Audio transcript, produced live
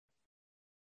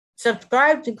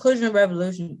Subscribe to Inclusion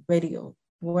Revolution Radio,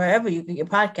 wherever you get your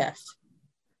podcasts.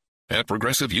 At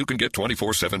Progressive, you can get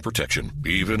 24/7 protection,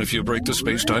 even if you break the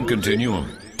space-time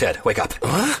continuum. Ted, wake up.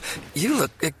 Huh? You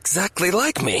look exactly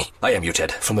like me. I am you,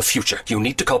 Ted, from the future. You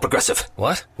need to call Progressive.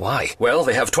 What? Why? Well,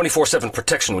 they have 24/7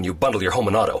 protection when you bundle your home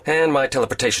and auto. And my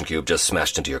teleportation cube just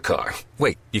smashed into your car.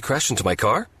 Wait, you crashed into my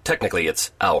car? Technically,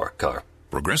 it's our car.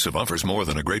 Progressive offers more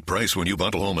than a great price when you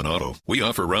bundle home and auto. We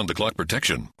offer round-the-clock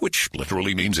protection, which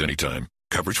literally means anytime.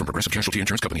 Coverage from Progressive Casualty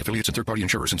Insurance Company, affiliates, and third-party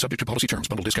insurers, and subject to policy terms.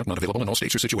 Bundle discount not available in all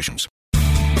states or situations.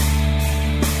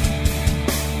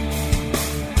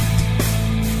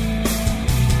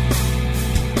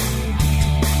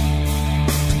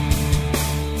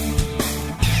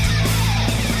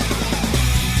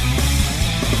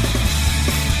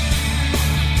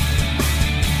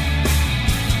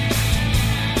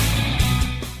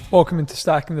 Welcome into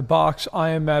Stacking the Box. I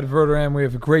am Matt Verderam. We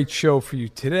have a great show for you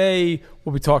today.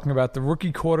 We'll be talking about the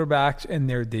rookie quarterbacks and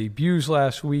their debuts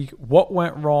last week, what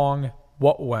went wrong,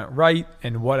 what went right,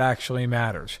 and what actually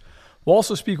matters. We'll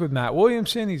also speak with Matt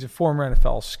Williamson. He's a former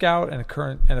NFL scout and a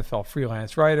current NFL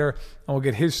freelance writer, and we'll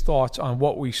get his thoughts on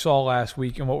what we saw last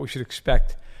week and what we should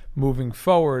expect moving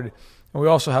forward. And we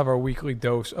also have our weekly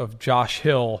dose of Josh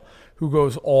Hill, who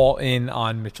goes all in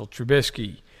on Mitchell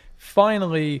Trubisky.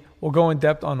 Finally, we'll go in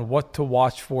depth on what to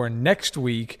watch for next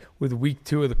week with week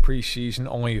 2 of the preseason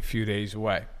only a few days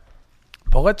away.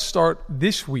 But let's start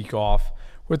this week off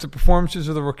with the performances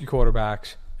of the rookie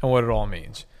quarterbacks and what it all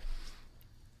means.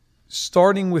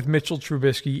 Starting with Mitchell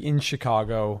Trubisky in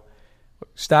Chicago,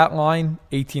 stat line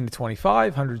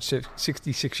 18-25,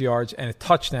 166 yards and a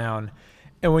touchdown.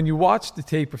 And when you watch the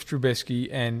tape of Trubisky,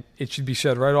 and it should be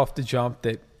said right off the jump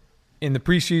that in the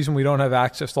preseason, we don't have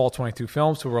access to all 22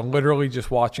 films, so we're literally just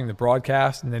watching the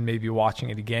broadcast and then maybe watching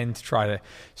it again to try to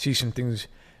see some things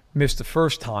missed the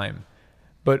first time.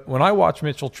 But when I watch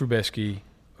Mitchell Trubisky,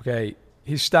 okay,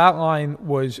 his stat line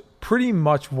was pretty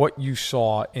much what you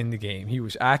saw in the game. He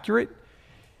was accurate,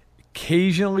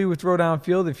 occasionally would throw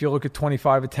downfield. If you look at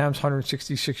 25 attempts,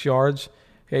 166 yards,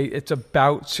 okay, it's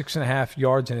about 6.5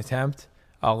 yards an attempt,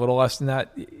 a little less than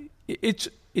that.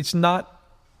 It's not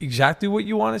exactly what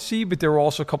you want to see, but there were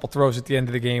also a couple throws at the end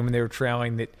of the game when they were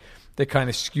trailing that kind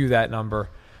of skew that number.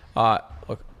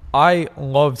 Look, I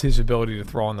loved his ability to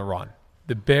throw on the run.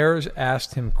 The Bears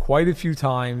asked him quite a few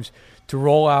times to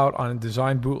roll out on a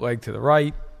design bootleg to the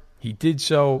right. He did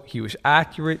so. He was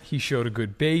accurate. He showed a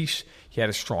good base. He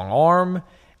had a strong arm.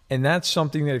 And that's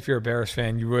something that if you're a Bears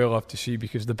fan, you really love to see,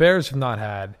 because the Bears have not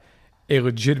had a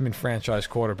legitimate franchise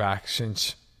quarterback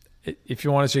since, if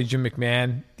you want to say Jim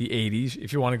McMahon, the 80s.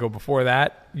 If you want to go before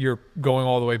that, you're going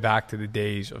all the way back to the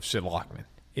days of Sid Lockman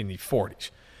in the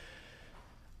 40s.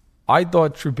 I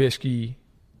thought Trubisky,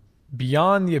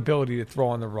 beyond the ability to throw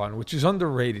on the run, which is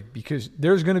underrated, because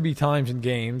there's going to be times in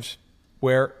games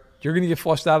where you're going to get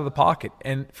flushed out of the pocket.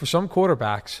 And for some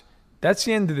quarterbacks, that's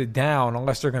the end of the down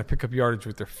unless they're going to pick up yardage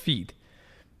with their feet.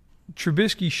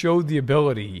 Trubisky showed the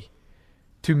ability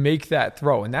to make that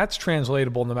throw. And that's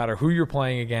translatable no matter who you're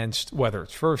playing against, whether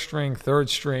it's first string, third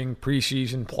string,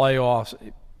 preseason, playoffs.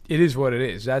 It is what it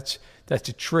is. That's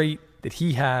a trait that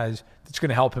he has that's going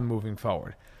to help him moving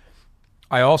forward.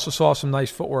 I also saw some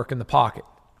nice footwork in the pocket.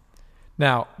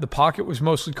 Now, the pocket was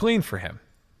mostly clean for him.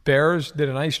 Bears did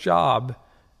a nice job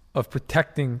of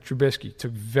protecting Trubisky.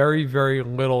 Took very, very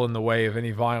little in the way of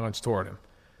any violence toward him.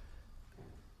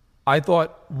 I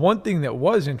thought one thing that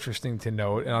was interesting to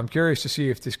note, and I'm curious to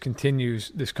see if this continues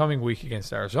this coming week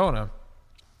against Arizona,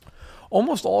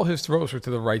 almost all his throws were to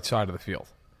the right side of the field.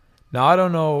 Now, I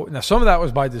don't know. Now, some of that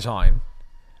was by design,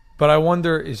 but I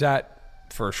wonder, is that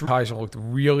first? Kizer looked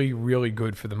really, really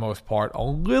good for the most part. A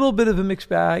little bit of a mixed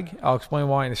bag. I'll explain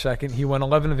why in a second. He went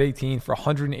 11 of 18 for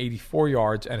 184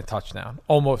 yards and a touchdown.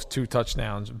 Almost 2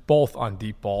 touchdowns, both on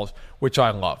deep balls, which I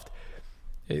loved.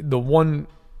 The one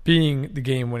being the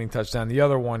game-winning touchdown, the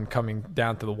other one coming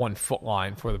down to the 1 foot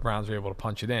line before the Browns were able to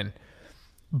punch it in.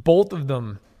 Both of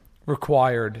them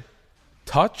required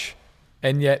touch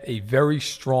and yet a very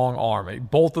strong arm.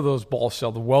 Both of those balls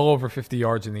sailed well over 50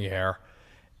 yards in the air,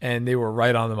 and they were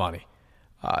right on the money.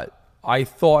 I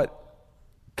thought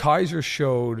Kizer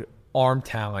showed arm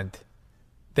talent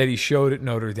that he showed at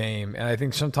Notre Dame, and I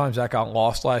think sometimes that got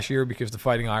lost last year because the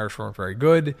Fighting Irish weren't very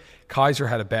good. Kizer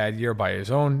had a bad year by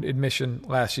his own admission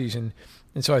last season,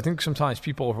 and so I think sometimes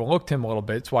people overlooked him a little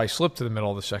bit. That's why he slipped to the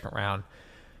middle of the second round.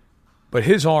 But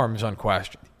his arm is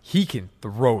unquestioned. He can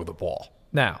throw the ball.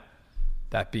 Now,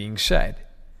 that being said,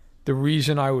 the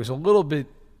reason I was a little bit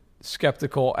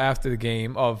skeptical after the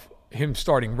game of him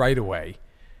starting right away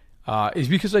is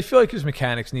because I feel like his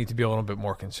mechanics need to be a little bit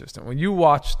more consistent. When you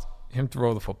watched him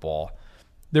throw the football.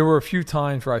 There were a few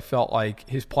times where I felt like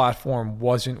his platform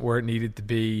wasn't where it needed to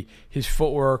be. His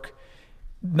footwork,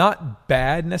 not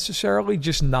bad necessarily,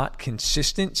 just not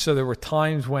consistent. So there were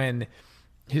times when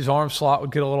his arm slot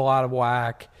would get a little out of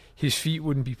whack, his feet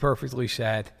wouldn't be perfectly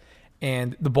set,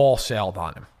 and the ball sailed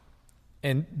on him.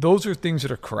 And those are things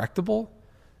that are correctable.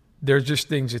 They're just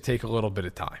things that take a little bit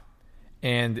of time.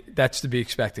 And that's to be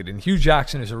expected. And Hugh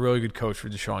Jackson is a really good coach for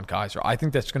DeShone Kizer. I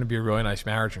think that's going to be a really nice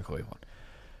marriage in Cleveland.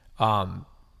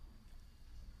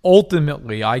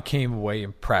 Ultimately, I came away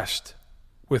impressed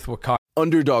with what Kizer.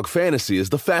 Underdog Fantasy is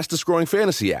the fastest-growing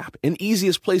fantasy app and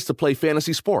easiest place to play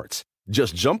fantasy sports.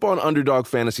 Just jump on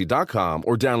UnderdogFantasy.com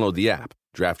or download the app,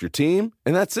 draft your team,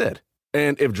 and that's it.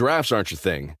 And if drafts aren't your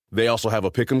thing, they also have a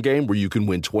pick'em game where you can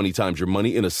win 20 times your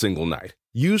money in a single night.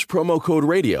 Use promo code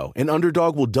RADIO, and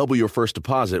Underdog will double your first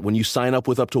deposit when you sign up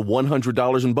with up to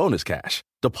 $100 in bonus cash.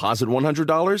 Deposit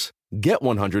 $100, get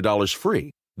 $100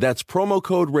 free. That's promo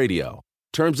code RADIO.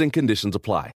 Terms and conditions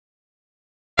apply.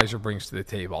 Kizer brings to the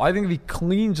table. I think if he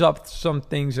cleans up some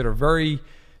things that are very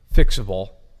fixable,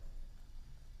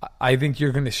 I think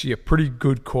you're going to see a pretty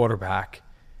good quarterback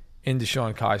in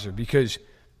DeShone Kizer because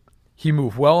he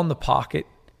moved well in the pocket.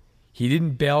 He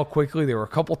didn't bail quickly. There were a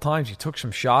couple times he took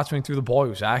some shots when he threw the ball. He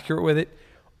was accurate with it.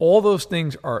 All those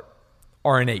things are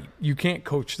innate. You can't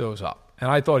coach those up.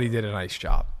 And I thought he did a nice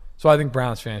job. So I think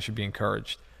Browns fans should be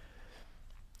encouraged.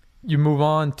 You move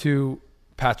on to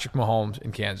Patrick Mahomes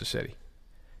in Kansas City.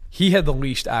 He had the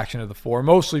least action of the four,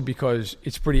 mostly because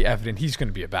it's pretty evident he's going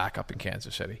to be a backup in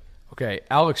Kansas City. Okay,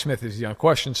 Alex Smith is the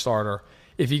unquestioned starter.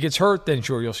 If he gets hurt, then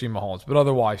sure, you'll see Mahomes. But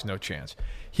otherwise, no chance.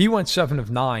 He went 7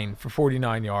 of 9 for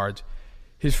 49 yards.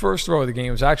 His first throw of the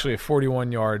game was actually a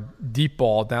 41-yard deep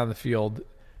ball down the field.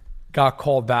 Got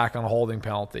called back on a holding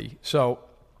penalty. So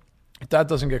if that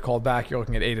doesn't get called back, you're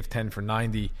looking at 8 of 10 for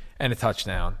 90 and a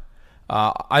touchdown.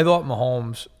 I thought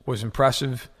Mahomes was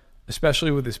impressive,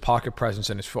 especially with his pocket presence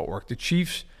and his footwork. The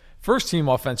Chiefs' first-team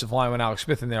offensive line, when Alex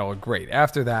Smith in there, looked great.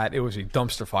 After that, it was a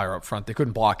dumpster fire up front. They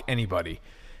couldn't block anybody.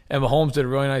 And Mahomes did a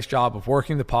really nice job of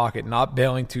working the pocket, not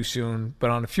bailing too soon, but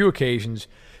on a few occasions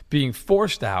being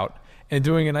forced out and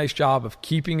doing a nice job of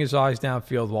keeping his eyes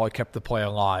downfield while he kept the play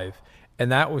alive. And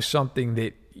that was something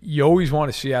that you always want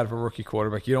to see out of a rookie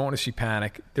quarterback. You don't want to see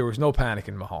panic. There was no panic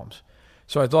in Mahomes.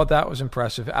 So I thought that was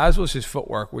impressive, as was his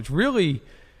footwork, which really,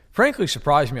 frankly,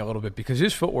 surprised me a little bit because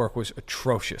his footwork was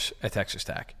atrocious at Texas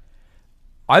Tech.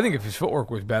 I think if his footwork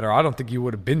was better, I don't think he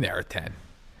would have been there at 10.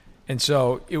 And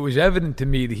so it was evident to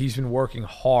me that he's been working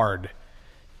hard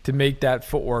to make that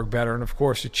footwork better. And, of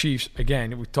course, the Chiefs,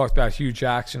 again, we talked about Hugh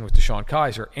Jackson with DeShone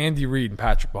Kizer, Andy Reid and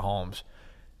Patrick Mahomes.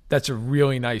 That's a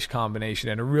really nice combination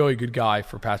and a really good guy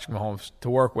for Patrick Mahomes to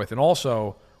work with. And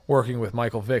also working with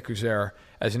Michael Vick, who's there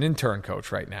as an intern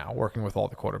coach right now, working with all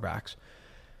the quarterbacks.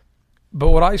 But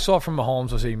what I saw from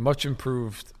Mahomes was a much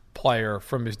improved player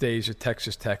from his days at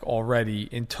Texas Tech already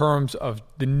in terms of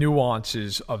the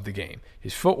nuances of the game.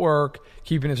 His footwork,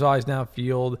 keeping his eyes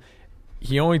downfield.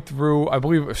 He only threw, I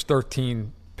believe it was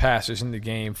 13 passes in the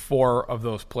game. 4 of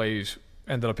those plays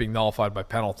ended up being nullified by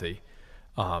penalty.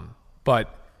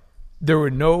 But there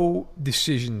were no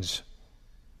decisions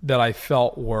that I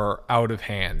felt were out of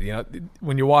hand. You know,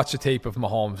 when you watch the tape of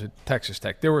Mahomes at Texas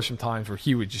Tech, there were some times where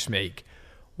he would just make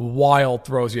wild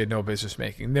throws he had no business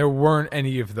making. There weren't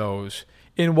any of those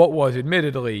in what was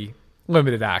admittedly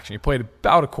limited action. He played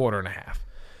about a quarter and a half.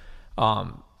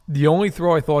 The only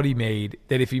throw I thought he made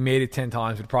that if he made it 10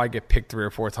 times would probably get picked 3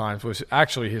 or 4 times was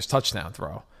actually his touchdown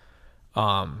throw.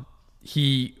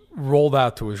 He rolled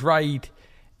out to his right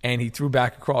and he threw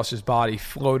back across his body,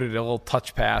 floated a little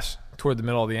touch pass toward the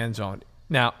middle of the end zone.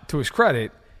 Now, to his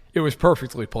credit, it was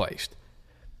perfectly placed.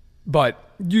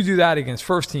 But you do that against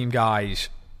first-team guys,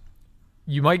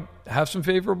 you might have some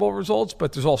favorable results,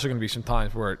 but there's also going to be some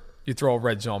times where you throw a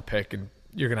red zone pick and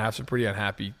you're going to have some pretty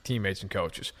unhappy teammates and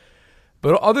coaches.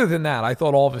 But other than that, I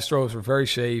thought all of his throws were very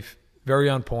safe, very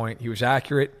on point. He was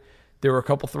accurate. There were a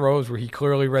couple throws where he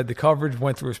clearly read the coverage,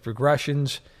 went through his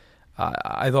progressions.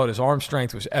 I thought his arm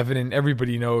strength was evident.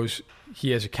 Everybody knows he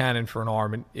has a cannon for an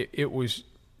arm, and it was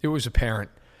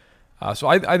apparent. So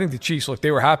I think the Chiefs, look,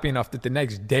 they were happy enough that the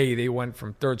next day they went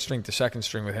from third string to second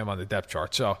string with him on the depth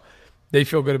chart. So they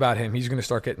feel good about him. He's going to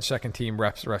start getting second-team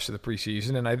reps the rest of the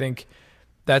preseason, and I think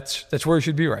that's where he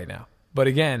should be right now. But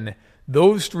again,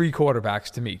 those 3 quarterbacks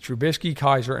to me, Trubisky,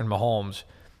 Kizer, and Mahomes,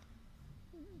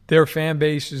 their fan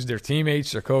bases, their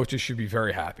teammates, their coaches should be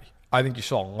very happy. I think you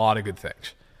saw a lot of good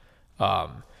things.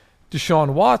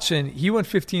 Deshaun Watson, he went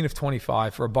 15 of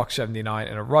 25 for $179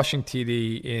 and a rushing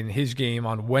TD in his game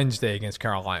on Wednesday against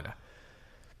Carolina.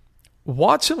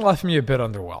 Watson left me a bit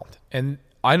underwhelmed, and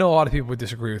I know a lot of people would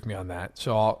disagree with me on that,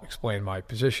 so I'll explain my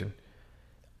position.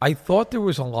 I thought there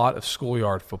was a lot of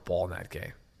schoolyard football in that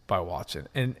game by Watson.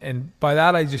 And by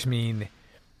that I just mean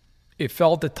it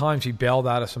felt at times he bailed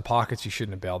out of some pockets he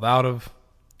shouldn't have bailed out of.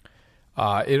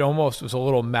 It almost was a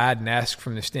little Madden-esque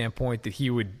from the standpoint that he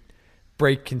would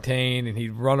break contain and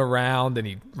he'd run around and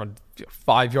he'd run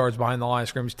 5 yards behind the line of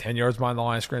scrimmage, 10 yards behind the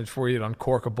line of scrimmage before he'd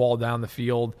uncork a ball down the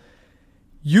field.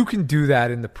 You can do that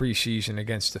in the preseason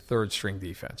against the third-string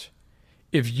defense.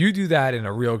 If you do that in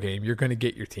a real game, you're going to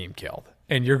get your team killed.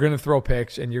 And you're going to throw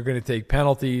picks and you're going to take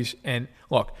penalties. And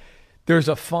look, there's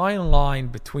a fine line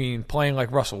between playing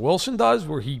like Russell Wilson does,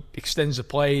 where he extends the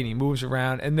play and he moves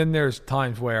around, and then there's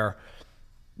times where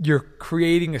you're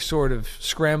creating a sort of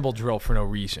scramble drill for no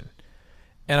reason.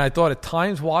 And I thought at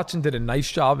times Watson did a nice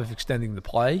job of extending the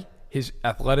play. His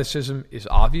athleticism is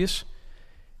obvious.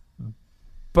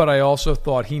 But I also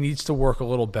thought he needs to work a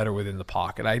little better within the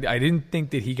pocket. I didn't think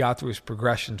that he got through his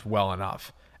progressions well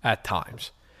enough at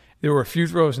times. There were a few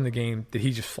throws in the game that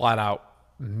he just flat out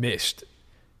missed.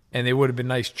 And they would have been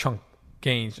nice chunk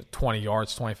gains, 20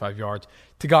 yards, 25 yards,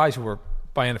 to guys who were,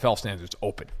 by NFL standards,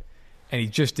 open. And he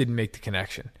just didn't make the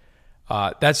connection.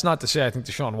 That's not to say I think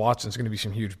Deshaun Watson's going to be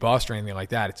some huge bust or anything like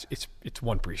that. It's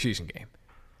one preseason game.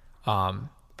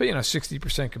 But,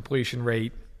 60% completion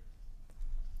rate.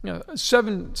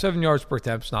 7 yards per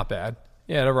attempt is not bad.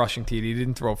 Yeah, a rushing TD. He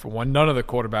didn't throw for one. None of the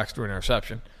quarterbacks threw an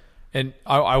interception. And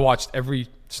I watched every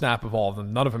snap of all of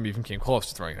them. None of them even came close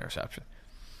to throwing an interception.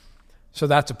 So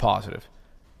that's a positive.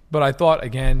 But I thought,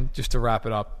 again, just to wrap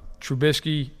it up,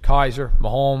 Trubisky, Kaiser,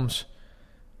 Mahomes,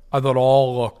 I thought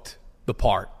all looked the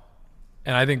part.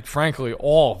 And I think, frankly,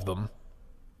 all of them,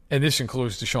 and this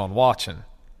includes Deshaun Watson,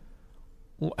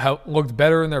 looked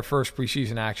better in their first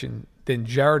preseason action than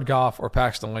Jared Goff or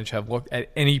Paxton Lynch have looked at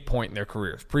any point in their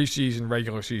careers. Preseason,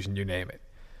 regular season, you name it.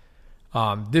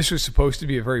 This was supposed to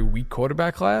be a very weak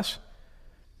quarterback class.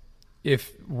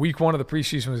 If week one of the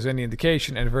preseason was any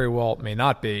indication, and very well it may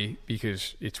not be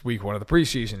because it's week one of the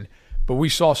preseason, but we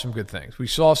saw some good things. We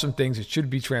saw some things that should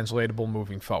be translatable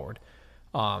moving forward.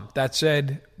 That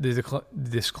said, the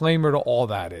disclaimer to all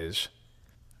that is,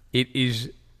 it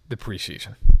is the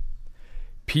preseason.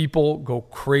 People go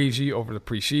crazy over the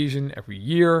preseason every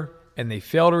year, and they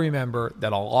fail to remember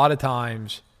that a lot of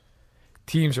times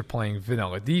teams are playing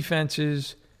vanilla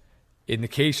defenses. In the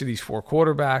case of these 4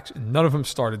 quarterbacks, none of them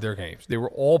started their games. They were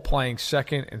all playing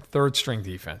second and third string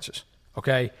defenses.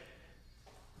 Okay?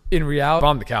 In reality, if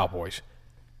I'm the Cowboys,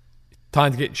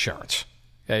 time to get insurance.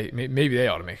 Okay? Maybe they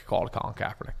ought to make a call to Colin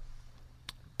Kaepernick.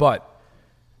 But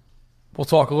we'll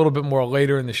talk a little bit more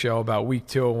later in the show about week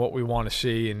 2 and what we want to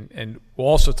see. And we'll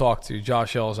also talk to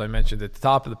Josh Hill, as I mentioned at the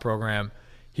top of the program.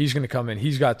 He's going to come in.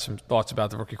 He's got some thoughts about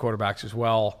the rookie quarterbacks as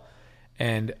well.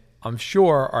 And I'm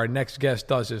sure our next guest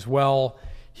does as well.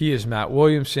 He is Matt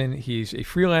Williamson. He's a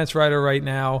freelance writer right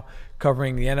now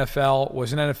covering the NFL,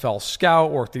 was an NFL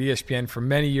scout, worked at ESPN for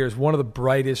many years, one of the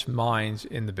brightest minds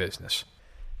in the business.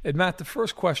 And Matt, the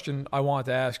first question I wanted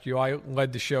to ask you, I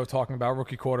led the show talking about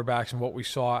rookie quarterbacks and what we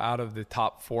saw out of the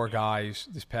top 4 guys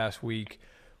this past week.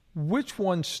 Which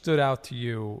one stood out to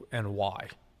you and why?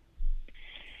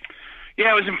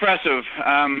 Yeah, it was impressive.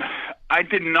 I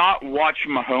did not watch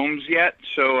Mahomes yet,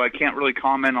 so I can't really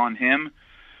comment on him.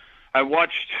 I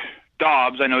watched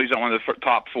Dobbs. I know he's not one of the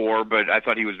top 4, but I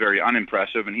thought he was very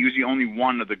unimpressive, and he was the only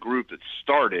one of the group that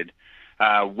started.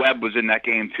 Webb was in that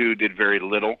game too, did very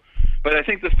little. But I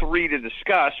think the 3 to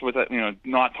discuss, with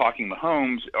not talking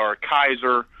Mahomes, are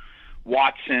Kaiser,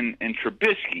 Watson, and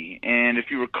Trubisky. And if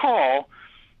you recall,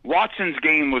 Watson's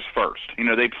game was first.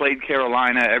 They played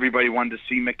Carolina. Everybody wanted to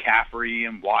see McCaffrey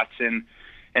and Watson.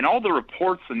 And all the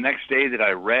reports the next day that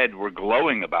I read were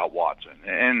glowing about Watson.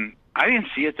 And I didn't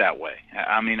see it that way.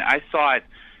 I mean, I thought,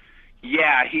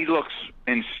 yeah, he looks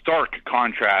in stark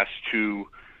contrast to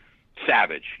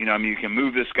Savage. You can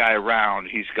move this guy around.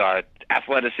 He's got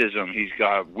athleticism. He's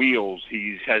got wheels.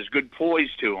 He has good poise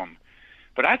to him.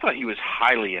 But I thought he was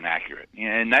highly inaccurate.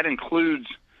 And that includes,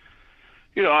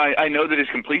 I know that his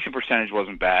completion percentage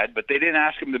wasn't bad, but they didn't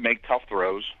ask him to make tough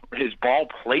throws. His ball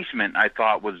placement, I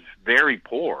thought, was very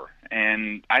poor.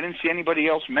 And I didn't see anybody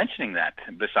else mentioning that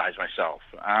besides myself.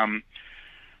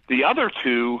 The other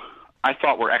 2 I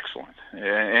thought were excellent.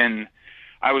 And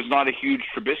I was not a huge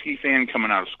Trubisky fan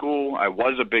coming out of school. I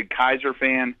was a big Kaiser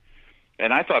fan.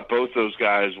 And I thought both those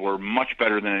guys were much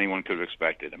better than anyone could have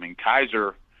expected. I mean,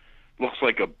 Kaiser looks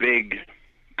like a big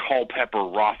Culpepper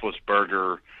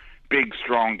Roethlisberger, big,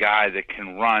 strong guy that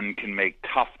can run, can make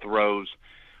tough throws.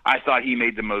 I thought he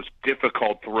made the most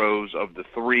difficult throws of the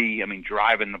 3. I mean,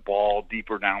 driving the ball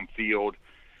deeper downfield.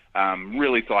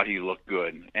 Really thought he looked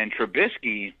good. And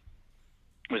Trubisky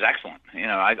was excellent.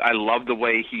 I loved the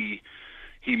way he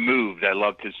moved. I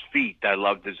loved his feet. I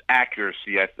loved his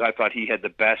accuracy. I thought he had the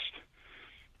best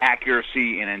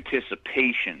accuracy and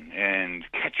anticipation and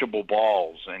catchable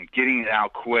balls and getting it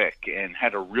out quick, and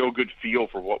had a real good feel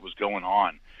for what was going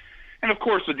on. And, of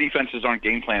course, the defenses aren't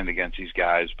game planned against these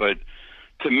guys, but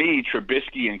to me,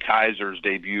 Trubisky and Kaiser's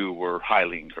debut were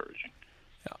highly encouraging.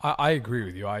 I agree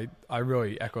with you. I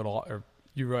really echoed a lot, or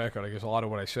you really echoed, I guess, a lot of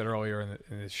what I said earlier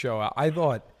in the show. I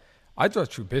thought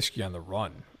Trubisky on the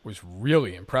run was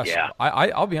really impressive. Yeah.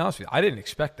 I'll be honest with you, I didn't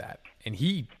expect that, and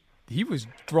he was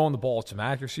throwing the ball with some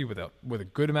accuracy with a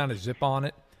good amount of zip on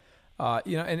it.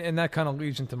 And that kind of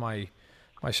leads into my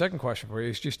second question for you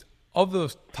is just, of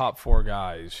those top four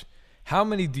guys, how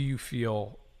many do you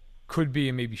feel could be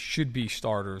and maybe should be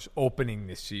starters opening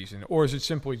this season, or is it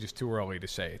simply just too early to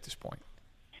say at this point?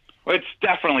 Well, it's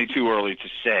definitely too early to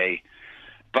say,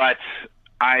 but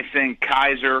I think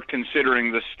Kaiser,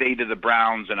 considering the state of the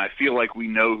Browns, and I feel like we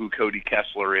know who Cody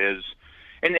Kessler is.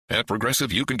 At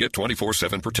Progressive, you can get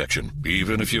 24/7 protection,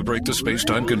 even if you break the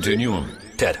space-time continuum.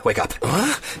 Ted, wake up.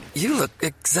 Huh? You look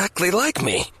exactly like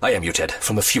me. I am you, Ted,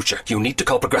 from the future. You need to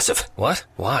call Progressive. What?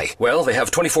 Why? Well, they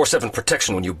have 24/7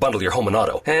 protection when you bundle your home and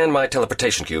auto, and my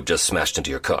teleportation cube just smashed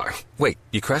into your car. Wait,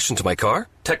 you crashed into my car?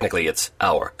 Technically, it's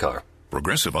our car.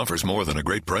 Progressive offers more than a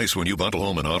great price when you bundle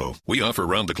home and auto. We offer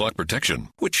round-the-clock protection,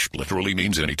 which literally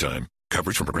means anytime.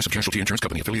 Coverage from Progressive Casualty Insurance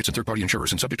Company, affiliates, and third-party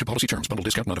insurers, and subject to policy terms. Bundle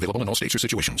discount not available in all states or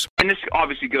situations. And this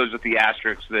obviously goes with the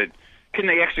asterisk that, can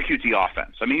they execute the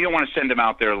offense? I mean, you don't want to send him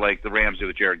out there like the Rams did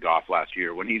with Jared Goff last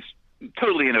year when he's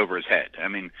totally in over his head. I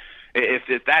mean,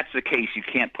 if that's the case, you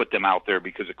can't put them out there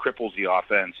because it cripples the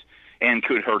offense and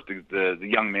could hurt the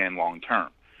young man long term.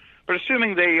 But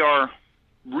assuming they are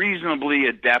reasonably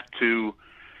adept to,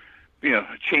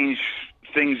 change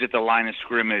things at the line of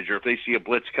scrimmage, or if they see a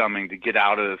blitz coming, to get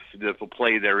out of the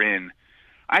play they're in,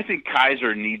 I think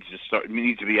Kaiser needs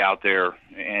to be out there,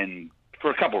 and for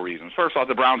a couple reasons. First off,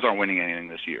 the Browns aren't winning anything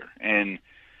this year, and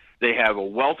they have a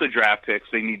wealth of draft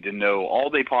picks. They need to know all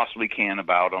they possibly can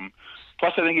about him.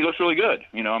 Plus, I think he looks really good.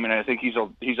 I think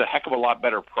he's a heck of a lot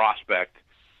better prospect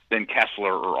than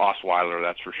Kessler or Osweiler,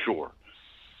 that's for sure.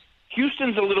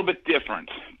 Houston's a little bit different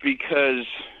because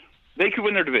they could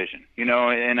win their division,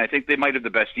 and I think they might have the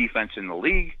best defense in the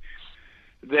league.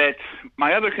 That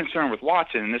my other concern with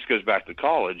Watson, and this goes back to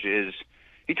college, is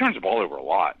he turns the ball over a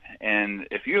lot. And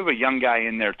if you have a young guy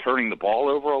in there turning the ball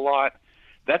over a lot,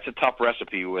 that's a tough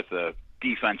recipe with a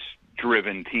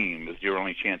defense-driven team. Is your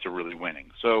only chance of really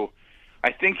winning. So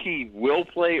I think he will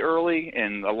play early,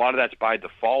 and a lot of that's by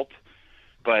default.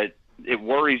 But it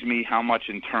worries me how much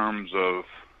in terms of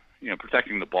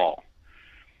protecting the ball.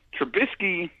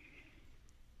 Trubisky.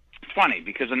 It's funny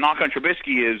because the knock on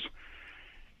Trubisky is,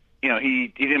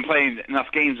 he didn't play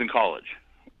enough games in college,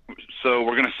 so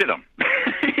we're going to sit him.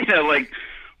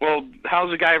 Well,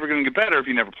 how's a guy ever going to get better if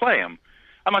you never play him?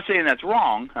 I'm not saying that's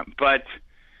wrong, but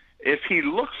if he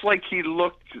looks like he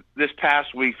looked this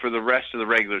past week for the rest of the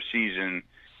regular season,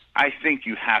 I think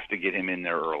you have to get him in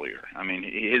there earlier. I mean,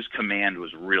 his command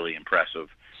was really impressive.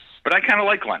 But I kind of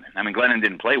like Glennon. I mean, Glennon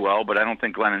didn't play well, but I don't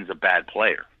think Glennon's a bad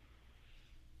player.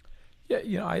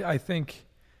 Yeah, I think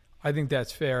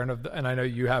that's fair, and I know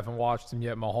you haven't watched him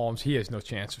yet. Mahomes, he has no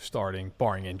chance of starting,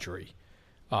 barring injury.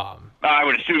 I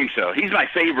would assume so. He's my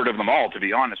favorite of them all, to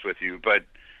be honest with you. But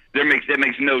that makes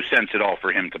no sense at all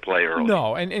for him to play early.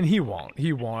 No, and he won't.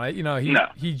 He won't.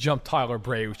 He jumped Tyler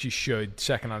Bray, which he should,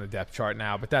 second on the depth chart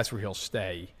now. But that's where he'll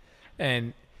stay.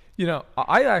 And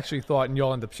I actually thought, and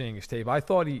you'll end up seeing his tape, I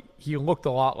thought he looked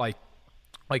a lot like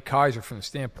Kaiser from the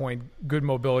standpoint, good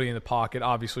mobility in the pocket.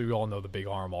 Obviously, we all know the big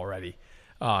arm already.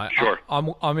 Sure.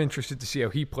 I'm interested to see how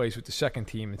he plays with the second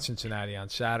team in Cincinnati on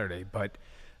Saturday. But,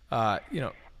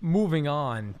 moving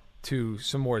on to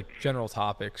some more general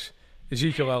topics,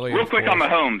 Ezekiel Elliott. Real quick on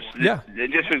Mahomes. Yeah.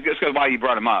 Just because why you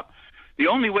brought him up. The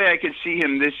only way I could see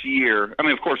him this year, I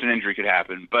mean, of course an injury could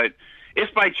happen, but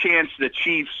if by chance the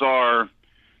Chiefs are,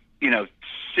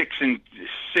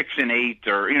 6-8,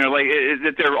 or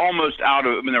that they're almost out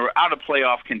of. I mean, they're out of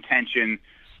playoff contention.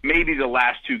 Maybe the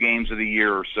last two games of the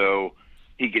year or so,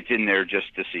 he gets in there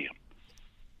just to see him.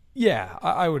 Yeah,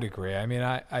 I would agree. I mean,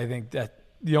 I think that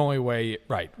the only way,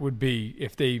 would be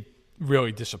if they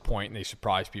really disappoint and they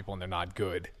surprise people and they're not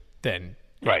good. Then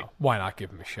why not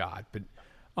give him a shot? But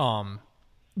as long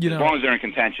as they're in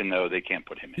contention, though, they can't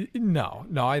put him in. No,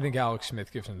 I think Alex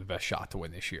Smith gives them the best shot to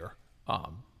win this year.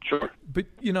 Sure. But,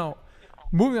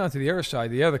 moving on to the other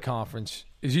side, the other conference,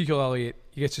 Ezekiel Elliott,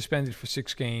 he gets suspended for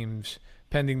 6 games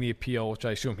pending the appeal, which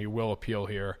I assume he will appeal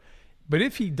here. But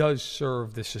if he does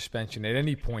serve the suspension at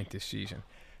any point this season,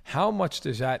 how much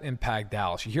does that impact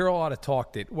Dallas? You hear a lot of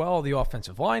talk that, well, the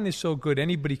offensive line is so good,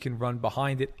 anybody can run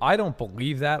behind it. I don't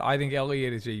believe that. I think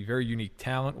Elliott is a very unique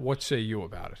talent. What say you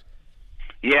about it?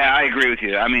 Yeah, I agree with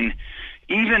you. I mean,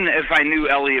 even if I knew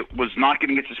Elliott was not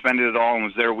going to get suspended at all and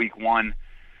was there week 1,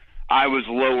 I was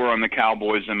lower on the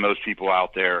Cowboys than most people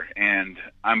out there. And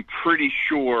I'm pretty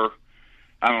sure,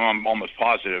 I'm almost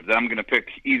positive, that I'm going to pick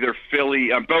either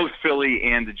both Philly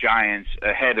and the Giants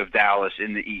ahead of Dallas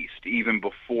in the East, even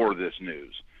before this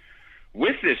news.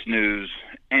 With this news,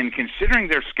 and considering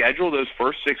their schedule, those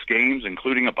first 6 games,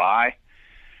 including a bye,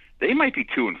 they might be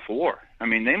 2-4. I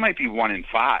mean, they might be 1-5.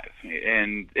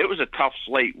 And it was a tough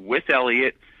slate with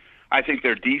Elliott. I think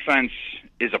their defense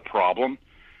is a problem.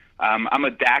 I'm a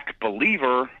Dak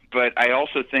believer, but I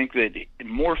also think that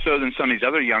more so than some of these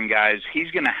other young guys,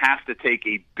 he's going to have to take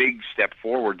a big step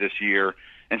forward this year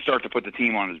and start to put the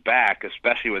team on his back,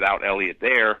 especially without Elliott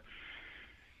there.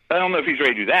 I don't know if he's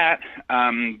ready to do that.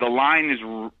 The line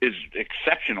is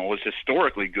exceptional, is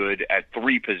historically good at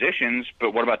 3 positions,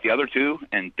 but what about the other 2?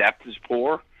 And depth is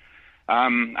poor.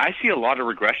 I see a lot of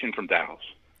regression from Dallas.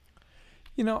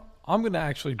 You know, I'm going to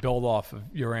actually build off of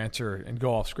your answer and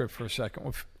go off script for a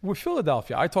second. With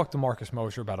Philadelphia, I talked to Marcus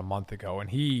Mosher about a month ago, and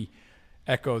he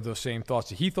echoed those same thoughts.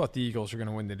 He thought the Eagles were going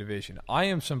to win the division. I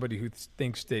am somebody who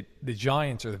thinks that the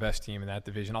Giants are the best team in that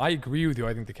division. I agree with you.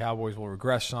 I think the Cowboys will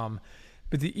regress some.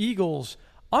 But the Eagles,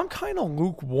 I'm kind of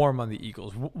lukewarm on the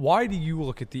Eagles. Why do you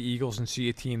look at the Eagles and see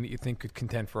a team that you think could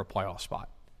contend for a playoff spot?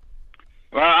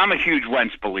 Well, I'm a huge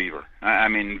Wentz believer. I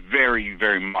mean, very,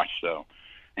 very much so.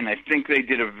 And I think they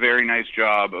did a very nice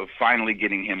job of finally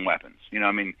getting him weapons. You know,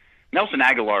 I mean, Nelson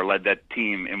Aguilar led that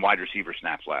team in wide receiver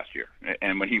snaps last year,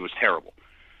 and when he was terrible.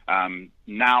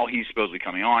 Now he's supposedly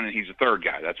coming on, and he's a third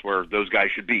guy. That's where those guys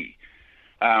should be.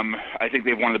 I think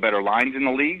they have one of the better lines in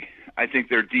the league. I think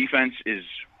their defense is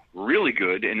really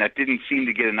good, and that didn't seem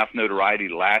to get enough notoriety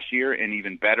last year, and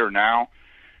even better now.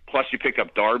 Plus, you pick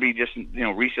up Darby just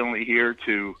recently here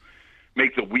to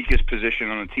make the weakest position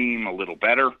on the team a little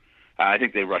better. I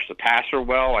think they rush the passer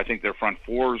well. I think their front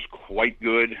 4 is quite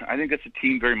good. I think that's a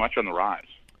team very much on the rise,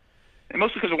 and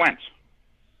mostly because of Wentz.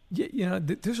 Yeah, you know,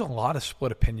 there's a lot of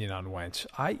split opinion on Wentz.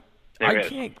 I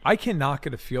cannot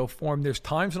get a feel for him. There's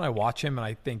times when I watch him and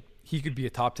I think he could be a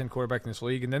top 10 quarterback in this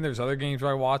league, and then there's other games where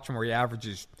I watch him where he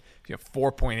averages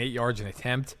 4.8 yards an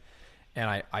attempt, and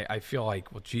I feel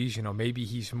like, well, geez, maybe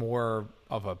he's more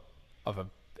of a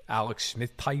Alex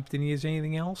Smith type than he is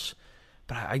anything else.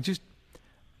 But I just.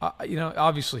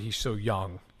 Obviously he's so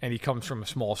young, and he comes from a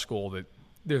small school that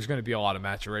there's going to be a lot of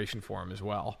maturation for him as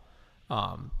well.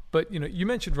 But, you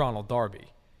mentioned Ronald Darby,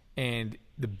 and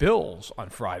the Bills on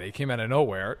Friday came out of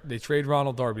nowhere. They trade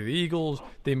Ronald Darby to the Eagles.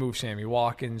 They move Sammy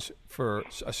Watkins for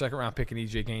a second-round pick and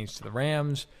E.J. Gaines to the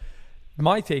Rams.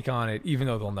 My take on it, even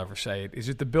though they'll never say it, is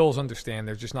that the Bills understand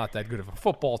they're just not that good of a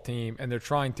football team, and they're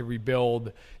trying to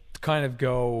rebuild, to kind of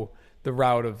go the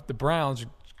route of the Browns,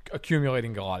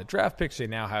 accumulating a lot of draft picks. They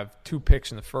now have 2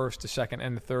 picks in the first, the second,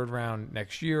 and the third round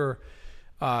next year.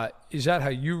 Is that how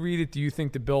you read it? Do you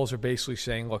think the Bills are basically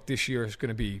saying, look, this year is going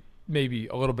to be maybe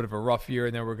a little bit of a rough year,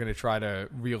 and then we're going to try to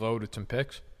reload with some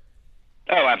picks?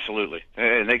 Oh, absolutely.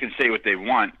 They can say what they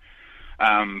want,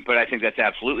 but I think that's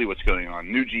absolutely what's going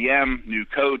on. New GM, new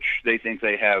coach. They think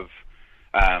they have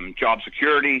job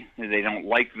security. They don't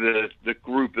like the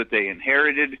group that they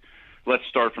inherited. Let's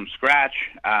start from scratch.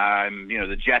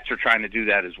 The Jets are trying to do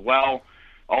that as well,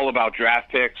 all about draft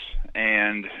picks.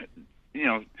 And,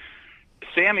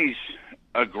 Sammy's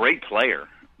a great player,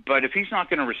 but if he's not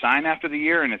going to resign after the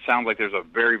year, and it sounds like there's a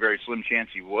very, very slim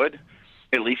chance he would,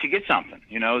 at least you get something.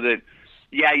 You'd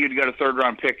got a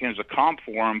third-round pick as a comp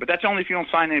for him, but that's only if you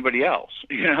don't sign anybody else.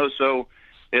 So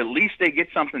at least they get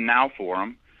something now for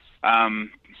him. I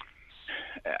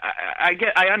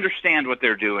understand what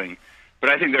they're doing, but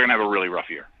I think they're going to have a really rough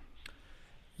year.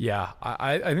 Yeah,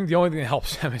 I think the only thing that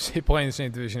helps them is they play in the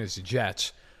same division as the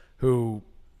Jets, who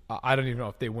I don't even know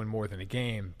if they win more than a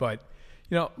game. But,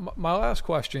 my last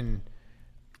question,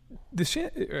 I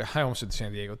almost said the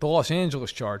San Diego, the Los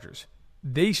Angeles Chargers,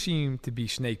 they seem to be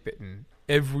snake-bitten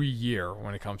every year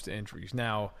when it comes to injuries.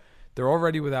 Now, they're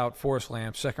already without Forrest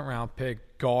Lamp, second-round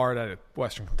pick, guard out of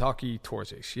Western Kentucky,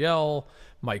 towards ACL,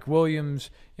 Mike Williams.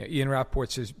 Ian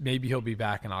Rappaport says maybe he'll be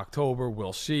back in October.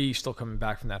 We'll see. Still coming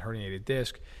back from that herniated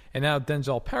disc. And now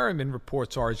Denzel Perryman,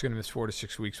 reports are he's going to miss 4 to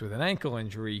 6 weeks with an ankle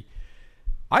injury.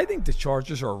 I think the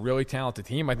Chargers are a really talented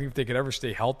team. I think if they could ever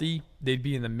stay healthy, they'd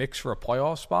be in the mix for a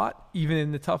playoff spot, even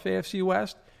in the tough AFC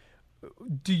West.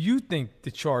 Do you think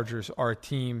the Chargers are a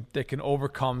team that can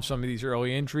overcome some of these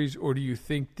early injuries, or do you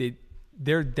think that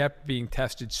their depth being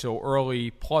tested so early,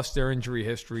 plus their injury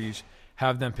histories,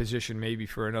 have them positioned maybe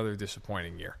for another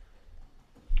disappointing year?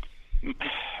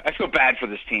 I feel bad for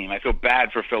this team. I feel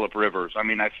bad for Phillip Rivers. I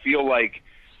mean, I feel like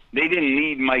they didn't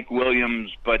need Mike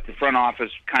Williams, but the front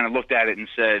office kind of looked at it and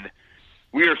said,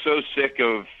 we are so sick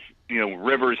of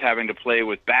Rivers having to play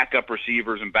with backup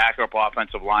receivers and backup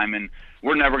offensive linemen.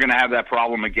 We're never going to have that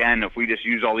problem again if we just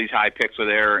use all these high picks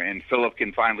there and Phillip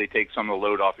can finally take some of the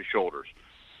load off his shoulders.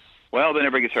 Well, then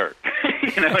everybody gets hurt.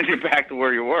 And you're back to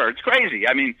where you were. It's crazy.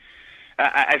 I mean,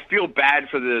 I feel bad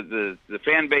for the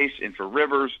fan base and for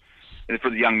Rivers and for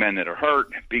the young men that are hurt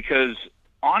because,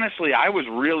 honestly, I was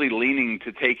really leaning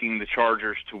to taking the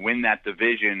Chargers to win that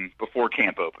division before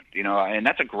camp opened. And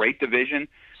that's a great division.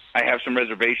 I have some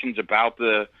reservations about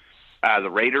the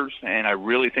Raiders, and I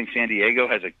really think San Diego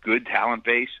has a good talent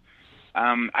base.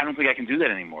 I don't think I can do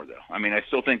that anymore, though. I mean, I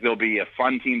still think they'll be a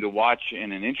fun team to watch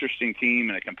and an interesting team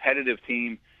and a competitive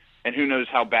team, and who knows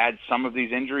how bad some of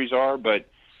these injuries are, but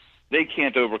they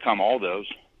can't overcome all those.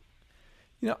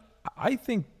 I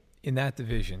think in that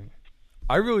division,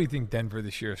 I really think Denver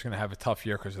this year is going to have a tough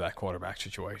year because of that quarterback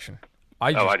situation.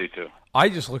 I do too. I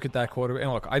just look at that quarterback,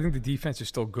 and look, I think the defense is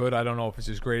still good. I don't know if it's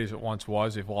as great as it once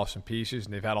was. They've lost some pieces,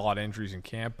 and they've had a lot of injuries in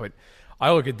camp. But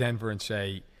I look at Denver and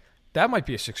say, that might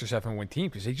be a 6 or 7 win team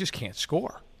because they just can't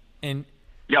score. And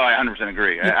yeah, I 100%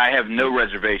 agree. I have no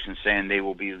reservations saying they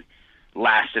will be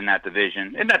last in that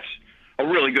division, and that's a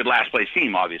really good last place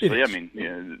team. Obviously, I mean,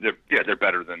 they're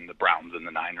better than the Browns and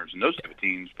the Niners and those type of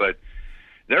teams, but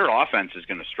their offense is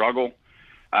going to struggle.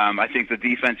 I think the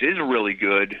defense is really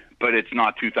good, but it's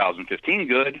not 2015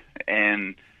 good.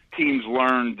 And teams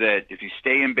learned that if you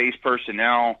stay in base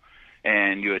personnel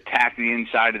and you attack the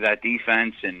inside of that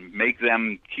defense and make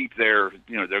them keep their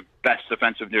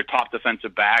top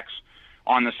defensive backs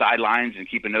on the sidelines and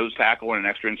keep a nose tackle and an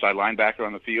extra inside linebacker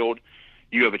on the field,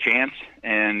 you have a chance.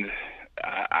 And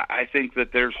I think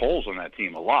that there's holes on that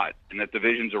team a lot, and that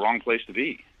division's the wrong place to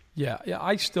be. Yeah.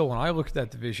 When I look at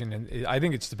that division, and I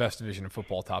think it's the best division in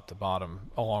football top to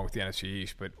bottom, along with the NFC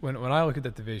East. But when I look at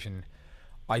that division,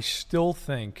 I still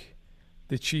think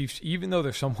the Chiefs, even though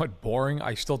they're somewhat boring,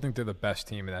 I still think they're the best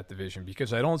team in that division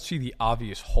because I don't see the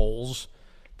obvious holes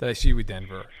that I see with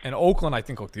Denver. And Oakland, I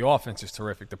think, look, the offense is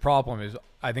terrific. The problem is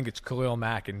I think it's Khalil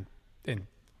Mack and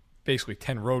basically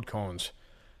 10 road cones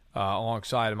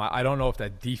alongside him. I don't know if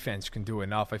that defense can do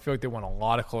enough. I feel like they won a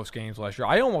lot of close games last year.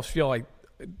 I almost feel like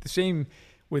the same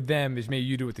with them as maybe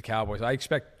you do with the Cowboys. I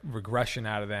expect regression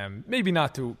out of them. Maybe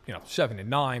not to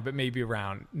 7-9, but maybe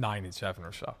around 9-7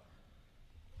 or so.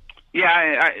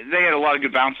 Yeah, they had a lot of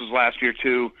good bounces last year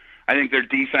too. I think their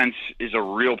defense is a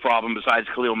real problem besides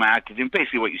Khalil Mack.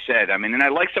 Basically what you said. I mean, and I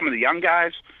like some of the young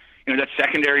guys. That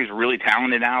secondary is really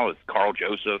talented now with Carl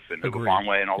Joseph and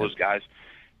Ogunbonwe and all those guys.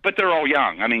 But they're all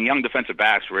young. I mean, young defensive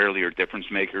backs rarely are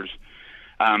difference makers.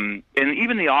 And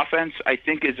even the offense, I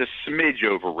think, is a smidge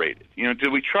overrated.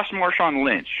 Do we trust Marshawn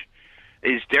Lynch?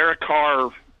 Is Derek Carr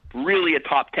really a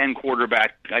top 10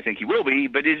 quarterback? I think he will be,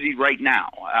 but is he right now?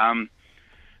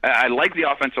 I like the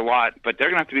offense a lot, but they're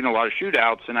going to have to be in a lot of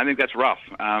shootouts, and I think that's rough.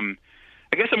 I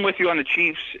guess I'm with you on the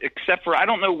Chiefs, except for I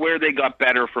don't know where they got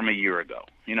better from a year ago.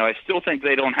 I still think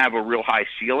they don't have a real high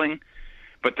ceiling,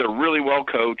 but they're really well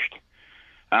coached.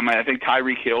 I think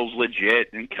Tyreek Hill's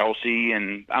legit and Kelsey,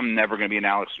 and I'm never going to be an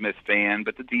Alex Smith fan,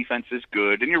 but the defense is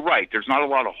good. And you're right, there's not a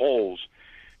lot of holes,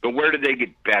 but where did they get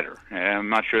better? I'm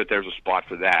not sure that there's a spot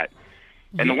for that.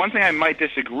 And the one thing I might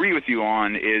disagree with you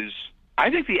on is I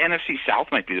think the NFC South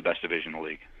might be the best division in the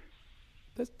league.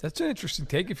 That's an interesting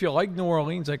take. If you like New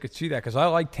Orleans, I could see that because I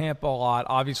like Tampa a lot.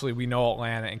 Obviously, we know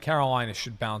Atlanta, and Carolina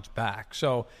should bounce back.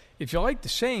 So if you like the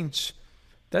Saints,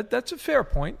 that's a fair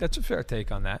point. That's a fair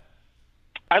take on that.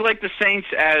 I like the Saints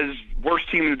as worst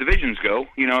team in the divisions go.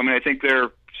 I think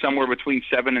they're somewhere between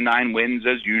 7 and 9 wins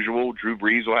as usual. Drew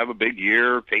Brees will have a big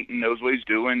year. Peyton knows what he's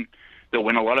doing. They'll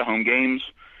win a lot of home games.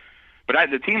 But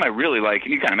the team I really like,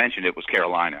 and you kind of mentioned it, was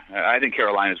Carolina. I think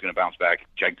Carolina is going to bounce back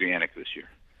gigantic this year.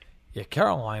 Yeah,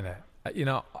 Carolina.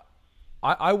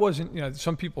 I wasn't,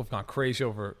 some people have gone crazy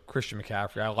over Christian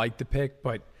McCaffrey. I like the pick,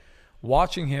 but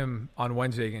watching him on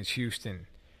Wednesday against Houston,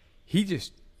 he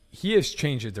has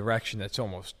changed a direction that's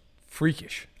almost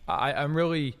freakish. I'm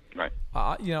really, right.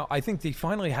 I think they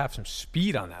finally have some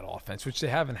speed on that offense, which they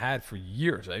haven't had for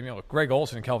years. I mean, look, Greg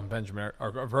Olsen and Kelvin Benjamin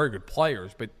are very good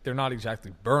players, but they're not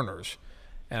exactly burners.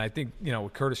 And I think,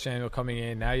 with Curtis Samuel coming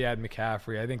in, now you add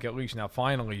McCaffrey. I think at least now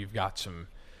finally you've got some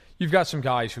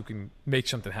guys who can make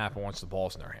something happen once the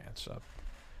ball's in their hands. So,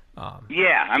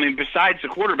 besides the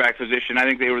quarterback position, I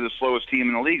think they were the slowest team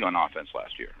in the league on offense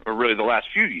last year, or really the last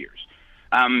few years.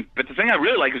 But the thing I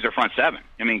really like is their front seven.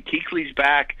 I mean, Kuechly's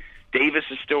back. Davis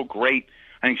is still great.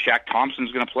 I think Shaq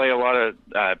Thompson's going to play a lot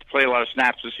of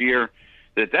snaps this year.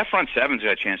 That front seven's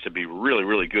got a chance to be really,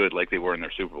 really good, like they were in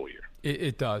their Super Bowl year.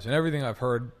 It does, and everything I've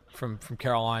heard from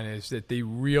Carolina is that they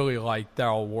really like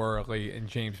Darryl Worley and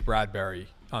James Bradbury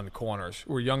on the corners.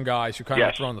 Who are young guys who kind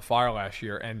of thrown the fire last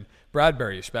year, and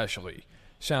Bradbury especially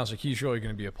sounds like he's really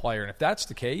going to be a player. And if that's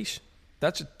the case,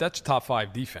 that's a top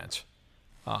 5 defense.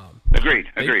 Agreed.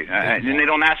 And they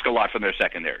don't ask a lot from their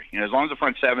secondary. As long as the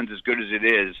front seven's as good as it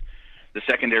is, the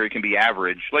secondary can be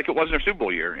average, like it was in their Super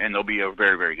Bowl year, and they'll be a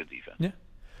very, very good defense. Yeah.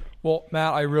 Well,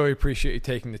 Matt, I really appreciate you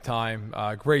taking the time.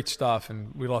 Great stuff,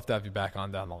 and we'd love to have you back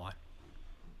on down the line.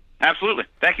 Absolutely.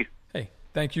 Thank you. Hey,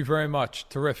 thank you very much.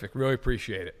 Terrific. Really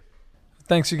appreciate it.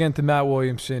 Thanks again to Matt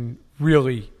Williamson.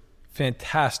 Really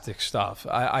fantastic stuff.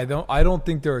 I don't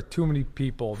think there are too many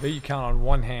people that you count on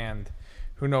one hand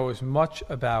who know as much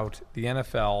about the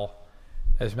NFL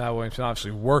as Matt Williamson.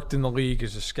 Obviously worked in the league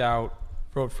as a scout,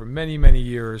 wrote for many, many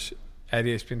years at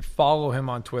ESPN. Follow him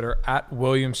on Twitter at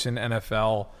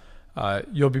WilliamsonNFL.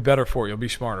 You'll be better for it. You'll be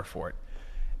smarter for it.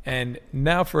 And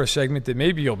now for a segment that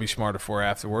maybe you'll be smarter for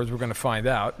afterwards. We're going to find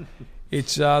out.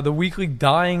 It's the weekly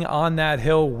Dying on That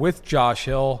Hill with Josh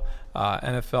Hill,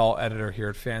 NFL editor here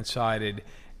at Fansided.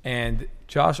 And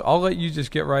Josh, I'll let you just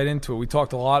get right into it. We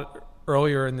talked a lot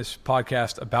earlier in this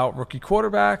podcast about rookie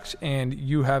quarterbacks, and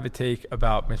you have a take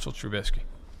about Mitchell Trubisky.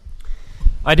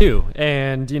 I do,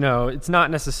 and it's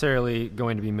not necessarily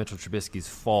going to be Mitchell Trubisky's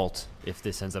fault if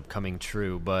this ends up coming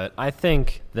true, but I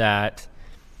think that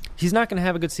he's not going to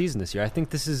have a good season this year. I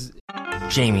think this is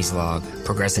Jamie's Log,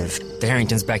 Progressive, the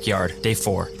Harrington's backyard, day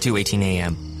 4, 2:18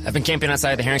 a.m. I've been camping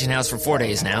outside the Harrington house for 4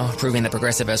 days now, proving that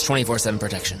Progressive has 24/7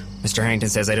 protection. Mr. Harrington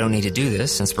says I don't need to do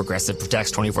this, since Progressive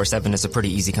protects 24/7 is a pretty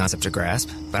easy concept to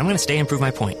grasp, but I'm going to stay and prove my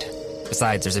point.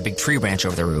 Besides, there's a big tree branch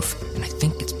over the roof, and I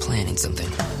think it's planning something.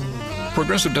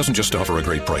 Progressive doesn't just offer a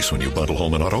great price when you bundle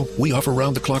home and auto. We offer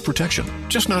round-the-clock protection,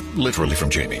 just not literally from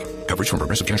Jamie. Coverage from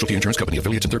Progressive Casualty Insurance Company,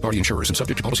 affiliates, and third-party insurers, and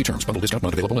subject to policy terms. Bundle discount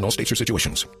not available in all states or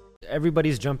situations.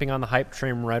 Everybody's jumping on the hype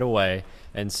train right away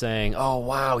and saying, oh,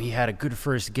 wow, he had a good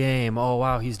first game. Oh,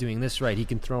 wow, he's doing this right. He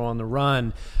can throw on the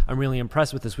run. I'm really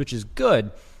impressed with this, which is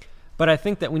good. But I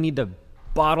think that we need to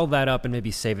bottle that up and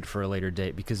maybe save it for a later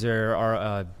date, because there are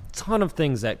a ton of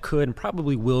things that could and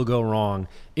probably will go wrong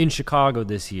in Chicago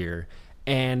this year.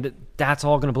 And that's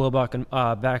all going to blow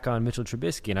back on Mitchell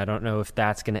Trubisky. And I don't know if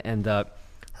that's going to end up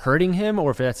hurting him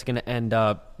or if that's going to end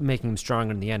up making him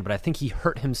stronger in the end. But I think he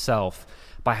hurt himself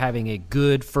by having a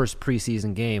good first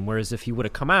preseason game. Whereas if he would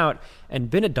have come out and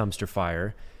been a dumpster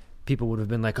fire, people would have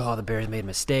been like, oh, the Bears made a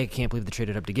mistake. Can't believe they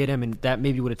traded up to get him. And that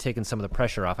maybe would have taken some of the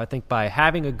pressure off. I think by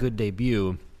having a good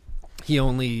debut, he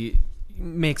only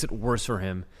makes it worse for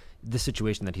him, the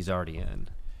situation that he's already in.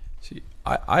 See,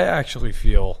 I actually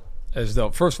feel as though,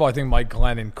 first of all, I think Mike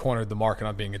Glennon cornered the market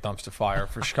on being a dumpster fire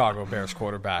for Chicago Bears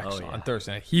quarterbacks on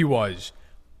Thursday night. He was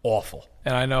awful.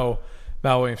 And I know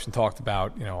Matt Williamson talked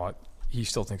about, he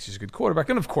still thinks he's a good quarterback.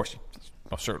 And, of course, he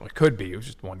most certainly could be. It was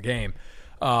just one game.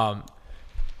 On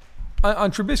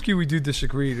Trubisky, we do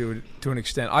disagree to an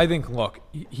extent. I think, look,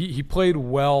 he played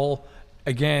well.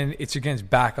 Again, it's against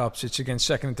backups. It's against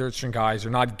second and third string guys.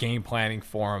 They're not game planning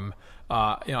for him.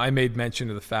 I made mention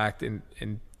of the fact, and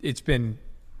it's been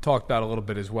talked about a little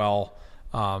bit as well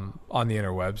on the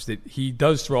interwebs, that he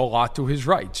does throw a lot to his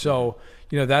right. So,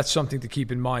 that's something to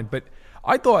keep in mind. But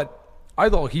I thought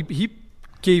he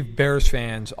gave Bears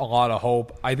fans a lot of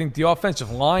hope. I think the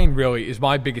offensive line really is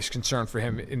my biggest concern for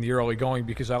him in the early going,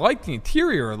 because I like the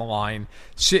interior of the line,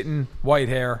 Sitton,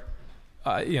 Whitehair,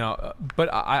 but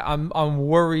I'm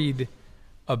worried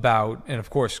about, and of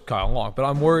course Kyle Long, but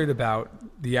I'm worried about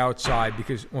the outside,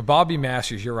 because when Bobby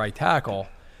Masters, your right tackle,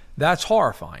 that's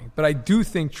horrifying. But I do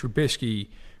think Trubisky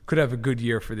could have a good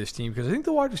year for this team, because I think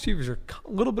the wide receivers are a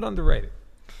little bit underrated.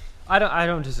 I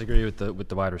don't disagree with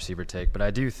the wide receiver take, but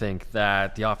I do think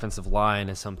that the offensive line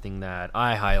is something that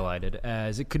I highlighted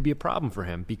as it could be a problem for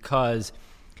him, because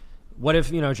what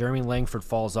if, Jeremy Langford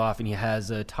falls off and he has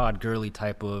a Todd Gurley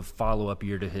type of follow-up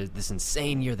year to this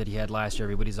insane year that he had last year.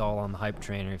 Everybody's all on the hype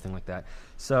train and everything like that.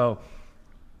 So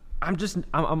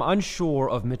I'm unsure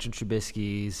of Mitchell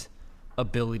Trubisky's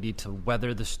ability to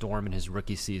weather the storm in his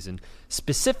rookie season,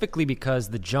 specifically because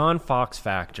the John Fox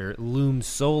factor looms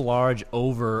so large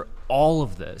over all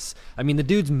of this. I mean, the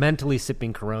dude's mentally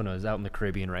sipping Coronas out in the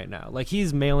Caribbean right now. Like,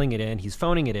 he's mailing it in, he's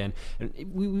phoning it in, and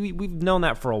we've known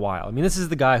that for a while. I mean, this is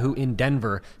the guy who in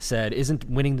Denver said, isn't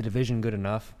winning the division good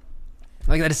enough?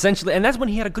 Like that essentially, and that's when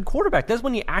he had a good quarterback. That's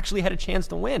when he actually had a chance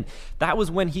to win. That was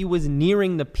when he was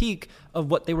nearing the peak of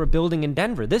what they were building in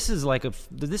Denver. This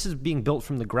is being built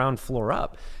from the ground floor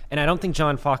up. And I don't think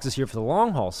John Fox is here for the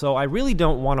long haul. So I really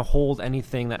don't want to hold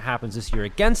anything that happens this year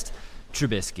against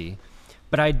Trubisky.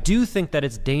 But I do think that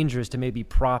it's dangerous to maybe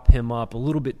prop him up a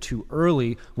little bit too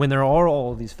early when there are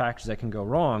all of these factors that can go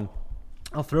wrong.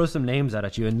 I'll throw some names out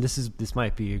at you, and this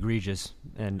might be egregious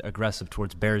and aggressive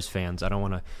towards Bears fans. I don't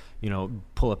want to,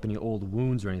 pull up any old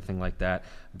wounds or anything like that.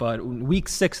 But week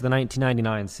 6 of the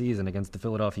 1999 season against the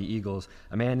Philadelphia Eagles,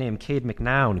 a man named Cade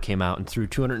McNown came out and threw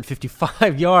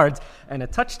 255 yards and a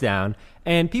touchdown,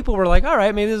 and people were like, all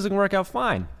right, maybe this is going to work out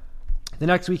fine. The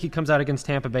next week, he comes out against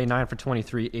Tampa Bay, 9 for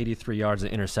 23, 83 yards, an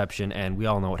interception, and we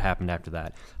all know what happened after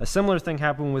that. A similar thing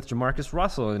happened with Jamarcus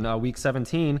Russell in Week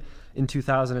 17 in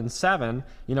 2007.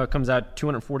 It comes out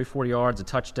 244 yards, a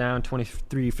touchdown,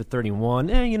 23 for 31.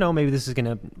 Maybe this is going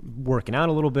to working out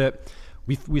a little bit.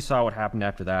 We saw what happened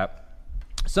after that.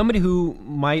 Somebody who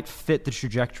might fit the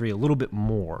trajectory a little bit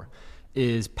more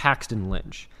is Paxton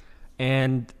Lynch.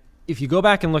 And if you go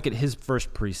back and look at his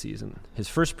first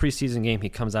preseason game, he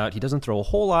comes out, he doesn't throw a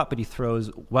whole lot, but he throws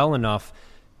well enough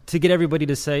to get everybody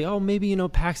to say, oh, maybe,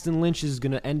 Paxton Lynch is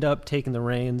going to end up taking the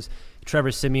reins.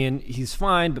 Trevor Siemian, he's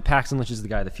fine, but Paxton Lynch is the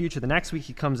guy of the future. The next week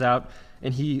he comes out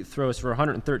and he throws for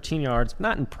 113 yards.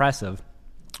 Not impressive.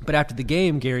 But after the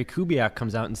game, Gary Kubiak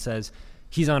comes out and says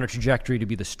he's on a trajectory to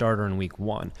be the starter in week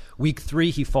 1. Week 3,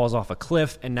 he falls off a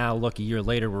cliff, and now look, a year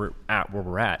later, we're at where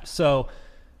we're at. So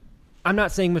I'm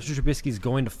not saying Mr. Trubisky is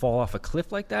going to fall off a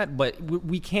cliff like that, but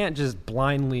we can't just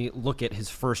blindly look at his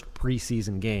first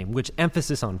preseason game, which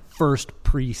emphasis on first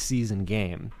preseason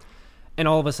game, and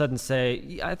all of a sudden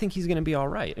say, I think he's going to be all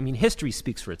right. I mean, history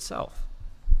speaks for itself.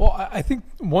 Well, I think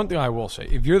one thing I will say,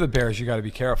 if you're the Bears, you got to be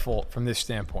careful from this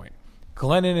standpoint.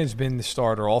 Glennon has been the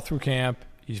starter all through camp.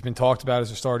 He's been talked about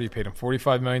as a starter. You paid him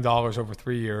 $45 million over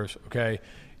 3 years, okay?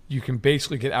 You can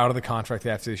basically get out of the contract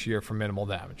after this year for minimal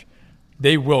damage.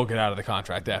 They will get out of the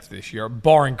contract after this year,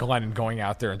 barring Glennon going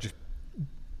out there and just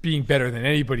being better than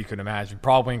anybody could imagine,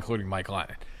 probably including Mike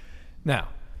Glennon. Now,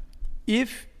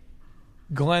 if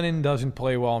Glennon doesn't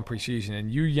play well in preseason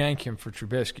and you yank him for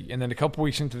Trubisky, and then a couple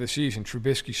weeks into the season,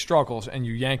 Trubisky struggles and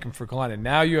you yank him for Glennon,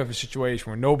 now you have a situation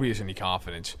where nobody has any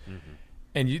confidence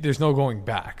and there's no going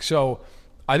back. So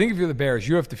I think if you're the Bears,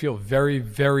 you have to feel very,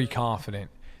 very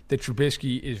confident that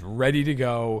Trubisky is ready to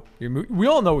go. We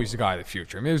all know he's the guy of the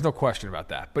future. I mean, there's no question about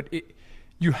that. But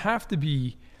you have to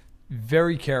be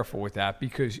very careful with that,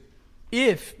 because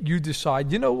if you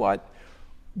decide, you know what,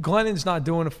 Glennon's not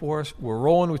doing it for us, we're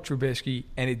rolling with Trubisky,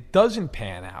 and it doesn't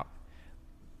pan out,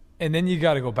 and then you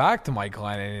got to go back to Mike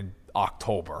Glennon in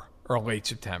October or late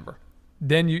September,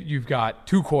 then you've got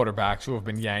 2 quarterbacks who have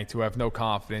been yanked, who have no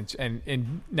confidence,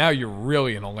 and now you're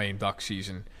really in a lame duck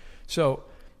season. So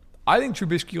I think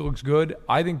Trubisky looks good.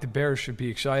 I think the Bears should be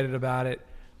excited about it.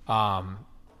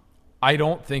 I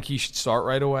don't think he should start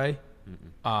right away.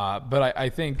 But I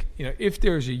think, if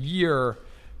there's a year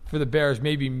for the Bears,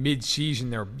 maybe mid-season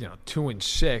they're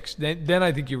 2-6, then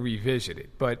I think you revisit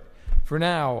it. But for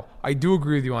now, I do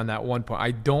agree with you on that one point.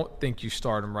 I don't think you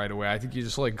start him right away. I think you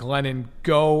just let Glennon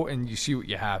go and you see what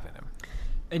you have in him.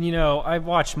 And I've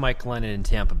watched Mike Glennon in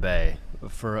Tampa Bay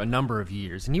for a number of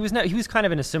years, and he was kind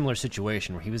of in a similar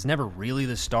situation where he was never really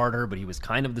the starter, but he was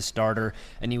kind of the starter,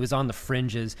 and he was on the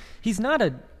fringes. He's not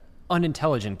an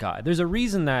unintelligent guy. There's a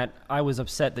reason that I was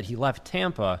upset that he left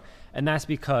Tampa, and that's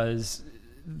because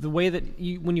the way that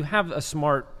when you have a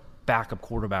smart backup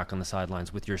quarterback on the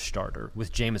sidelines with your starter,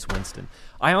 with Jameis Winston,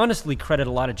 I honestly credit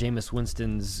a lot of Jameis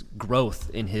Winston's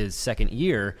growth in his second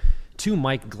year to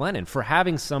Mike Glennon for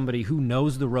having somebody who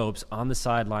knows the ropes on the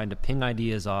sideline to ping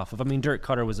ideas off of. I mean, Dirk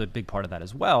Cutter was a big part of that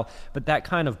as well, but that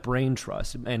kind of brain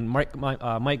trust and Mike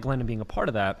Glennon being a part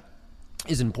of that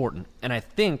is important. And I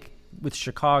think with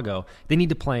Chicago, they need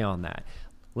to play on that.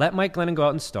 Let Mike Glennon go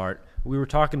out and start. We were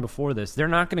talking before this. They're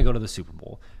not going to go to the Super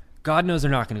Bowl. God knows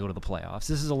they're not going to go to the playoffs.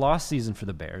 This is a lost season for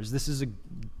the Bears. This is a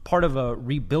part of a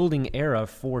rebuilding era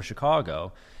for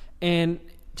Chicago. And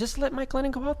just let Mike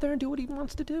Glennon go out there and do what he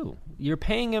wants to do. You're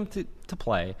paying him to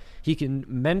play. He can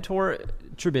mentor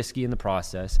Trubisky in the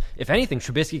process. If anything,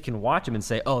 Trubisky can watch him and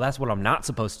say, oh, that's what I'm not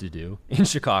supposed to do in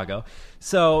Chicago.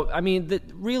 So, I mean,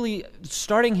 really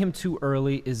starting him too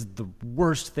early is the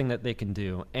worst thing that they can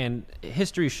do. And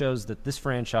history shows that this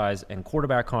franchise and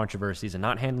quarterback controversies and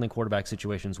not handling quarterback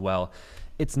situations well,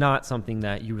 it's not something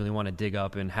that you really want to dig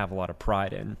up and have a lot of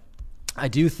pride in. I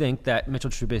do think that Mitchell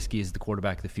Trubisky is the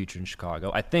quarterback of the future in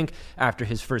Chicago. I think after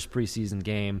his first preseason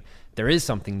game, there is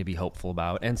something to be hopeful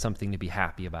about and something to be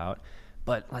happy about.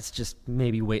 but let's just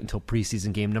maybe wait until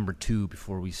preseason game number 2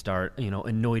 before we start,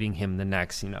 anointing him the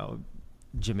next, Jim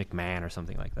McMahon or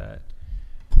something like that.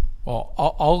 Well,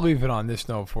 I'll leave it on this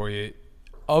note for you.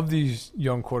 Of these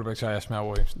young quarterbacks, I asked Matt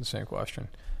Williamson the same question.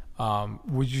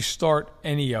 Would you start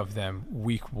any of them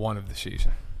week 1 of the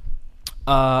season?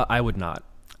 I would not.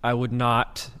 I would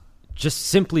not, just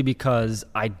simply because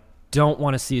I don't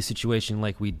want to see a situation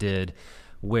like we did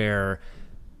where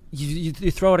you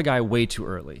throw at a guy way too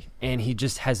early and he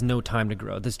just has no time to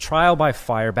grow. This trial by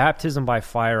fire, baptism by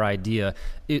fire idea,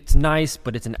 it's nice,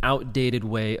 but it's an outdated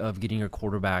way of getting your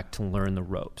quarterback to learn the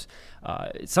ropes.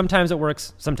 Sometimes it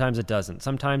works, sometimes it doesn't.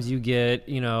 Sometimes you get,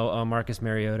 a Marcus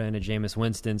Mariota and a Jameis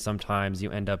Winston. Sometimes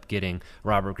you end up getting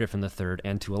Robert Griffin III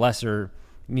and, to a lesser,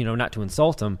 not to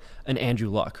insult him, an Andrew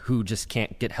Luck who just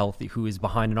can't get healthy, who is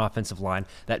behind an offensive line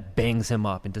that bangs him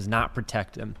up and does not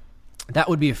protect him. That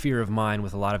would be a fear of mine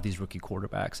with a lot of these rookie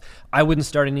quarterbacks. I wouldn't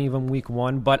start any of them week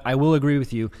 1, but I will agree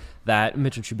with you that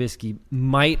Mitchell Trubisky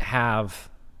might have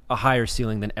a higher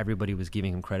ceiling than everybody was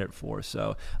giving him credit for.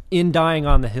 So in dying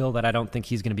on the hill that I don't think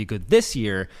he's going to be good this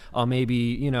year, I'll maybe,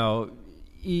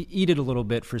 eat it a little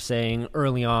bit for saying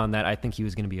early on that I think he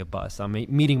was going to be a bust. I'm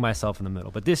meeting myself in the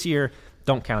middle. But this year,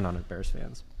 don't count on it, Bears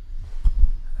fans.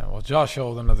 Well, Josh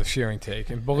held another shearing take.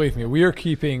 And believe me, we are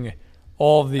keeping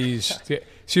all of these.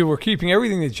 See, we're keeping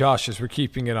everything that Josh is. We're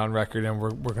keeping it on record, and we're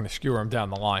going to skewer him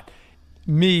down the line.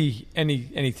 Me,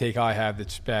 any take I have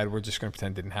that's bad, we're just going to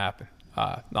pretend didn't happen.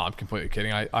 No, I'm completely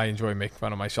kidding. I enjoy making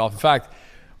fun of myself. In fact,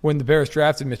 when the Bears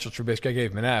drafted Mitchell Trubisky, I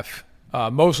gave him an F,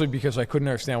 mostly because I couldn't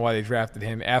understand why they drafted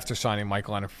him after signing Mike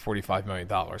Leonard for $45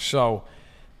 million. So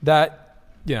that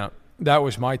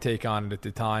was my take on it at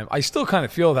the time. I still kind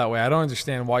of feel that way. I don't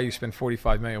understand why you spend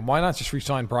 $45 million. Why not just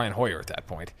re-sign Brian Hoyer at that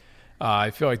point?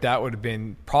 I feel like that would have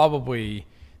been probably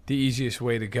the easiest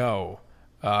way to go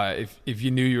if you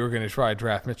knew you were going to try to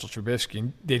draft Mitchell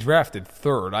Trubisky. They drafted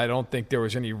 3rd. I don't think there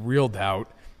was any real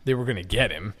doubt they were going to get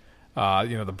him.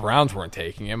 The Browns weren't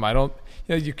taking him. I don't.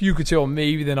 You could say, well,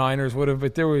 maybe the Niners would have,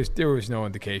 but there was no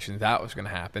indication that was going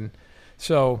to happen.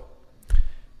 So,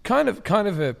 kind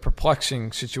of a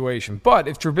perplexing situation. But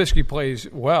if Trubisky plays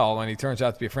well and he turns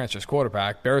out to be a franchise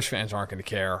quarterback, Bears fans aren't going to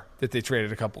care that they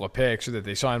traded a couple of picks or that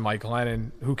they signed Mike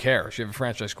Lennon. Who cares? You have a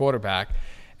franchise quarterback.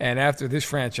 And after this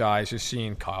franchise has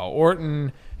seen Kyle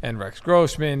Orton and Rex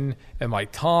Grossman and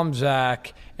Mike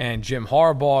Tomczak and Jim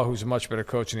Harbaugh, who's a much better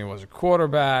coach than he was a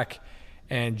quarterback,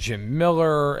 and Jim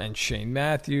Miller and Shane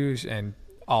Matthews, and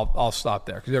I'll stop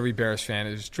there because every Bears fan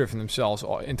has driven themselves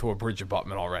into a bridge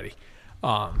abutment already.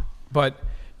 But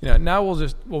now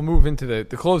we'll move into the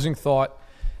closing thought,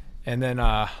 and then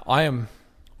I am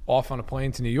off on a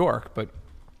plane to New York. But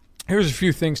here's a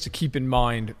few things to keep in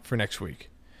mind for next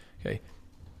week. Okay.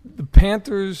 The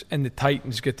Panthers and the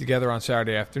Titans get together on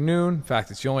Saturday afternoon. In fact,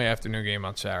 it's the only afternoon game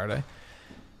on Saturday.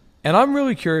 And I'm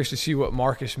really curious to see what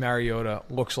Marcus Mariota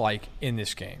looks like in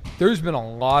this game. There's been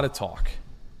a lot of talk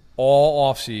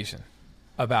all offseason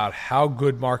about how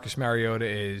good Marcus Mariota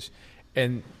is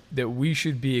and that we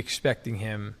should be expecting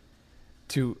him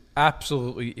to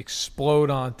absolutely explode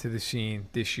onto the scene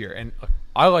this year. And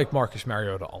I like Marcus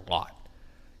Mariota a lot.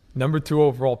 Number 2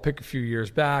 overall pick a few years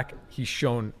back. He's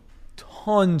shown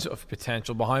tons of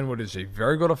potential behind what is a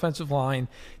very good offensive line.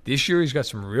 This year he's got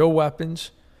some real weapons.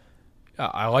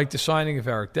 I like the signing of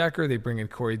Eric Decker. They bring in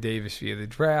Corey Davis via the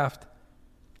draft.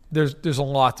 There's a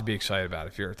lot to be excited about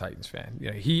if you're a Titans fan.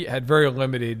 He had very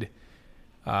limited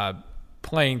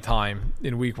playing time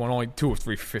in week 1, only 2 of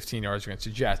 3 for 15 yards against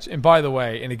the Jets. And by the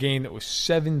way, in a game that was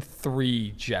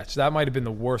 7-3 Jets, that might have been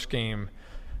the worst game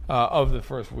of the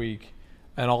first week.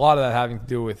 And a lot of that having to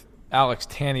do with Alex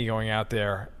Tanney going out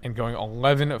there and going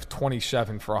 11 of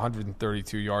 27 for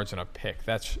 132 yards and a pick.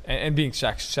 And being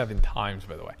sacked 7 times,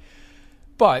 by the way.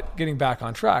 But getting back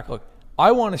on track, look,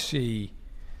 I want to see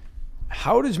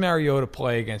how does Mariota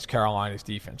play against Carolina's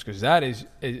defense? Because that is,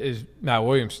 as Matt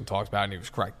Williamson talked about, and he was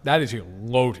correct, that is a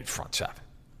loaded front 7.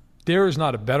 There is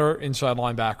not a better inside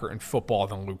linebacker in football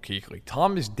than Luke Kuechly.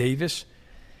 Thomas Davis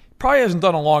probably hasn't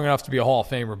done it long enough to be a Hall of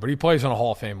Famer, but he plays on a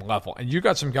Hall of Fame level. And you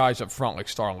got some guys up front like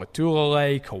Star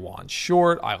Lotulelei, Kawan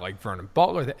Short. I like Vernon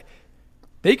Butler.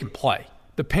 They can play.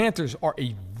 The Panthers are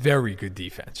a very good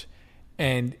defense.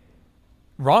 And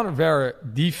Ron Rivera,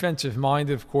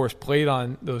 defensive-minded, of course, played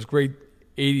on those great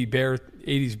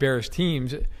 80s Bears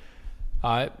teams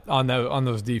on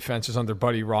those defenses under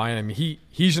Buddy Ryan. I mean,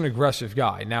 he's an aggressive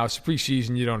guy. Now, it's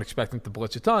preseason. You don't expect him to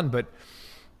blitz a ton, but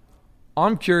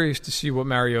I'm curious to see what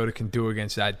Mariota can do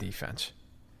against that defense.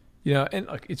 And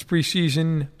look, it's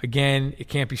preseason. Again, it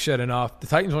can't be said enough. The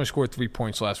Titans only scored 3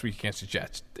 points last week against the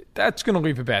Jets. That's going to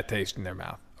leave a bad taste in their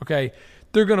mouth, okay?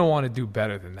 they're going to want to do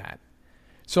better than that.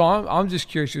 So I'm just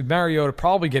curious, with Mariota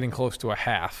probably getting close to a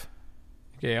half,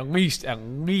 okay, at least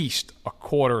a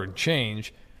quarter and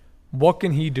change, what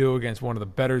can he do against one of the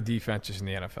better defenses in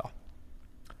the NFL?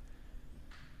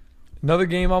 Another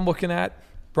game I'm looking at,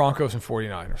 Broncos and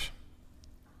 49ers.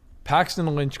 Paxton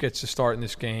Lynch gets to start in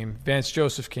this game. Vance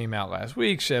Joseph came out last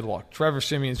week, said, look, Trevor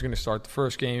Siemian's going to start the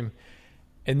first game,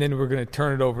 and then we're going to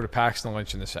turn it over to Paxton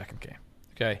Lynch in the second game.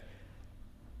 Okay?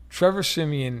 Trevor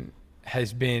Siemian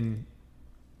has been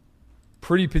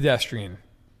pretty pedestrian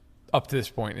up to this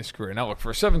point in his career. Now, look,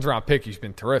 for a 7th-round pick, he's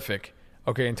been terrific,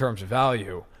 okay, in terms of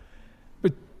value.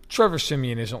 But Trevor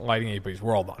Siemian isn't lighting anybody's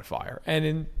world on fire. And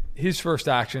in his first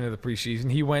action of the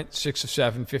preseason, he went 6 of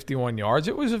 7, 51 yards.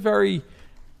 It was a very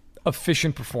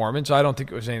efficient performance. I don't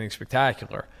think it was anything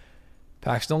spectacular.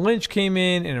 Paxton Lynch came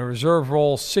in a reserve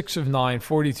role, 6 of 9,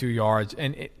 42 yards.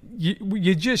 And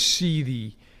you just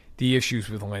see the issues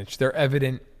with Lynch. They're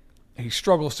evident. He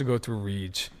struggles to go through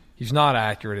reads. He's not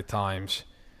accurate at times.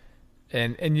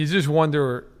 And you just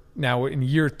wonder now in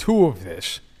year 2 of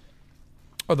this,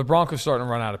 are the Broncos starting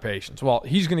to run out of patience? Well,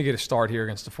 he's going to get a start here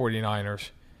against the 49ers.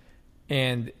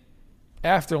 And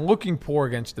after looking poor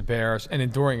against the Bears and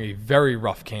enduring a very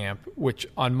rough camp, which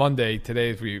on Monday,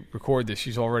 today as we record this,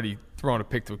 he's already thrown a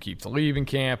pick to Aqib Talib in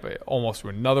camp, almost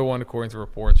another one according to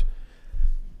reports.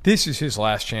 This is his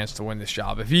last chance to win this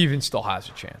job, if he even still has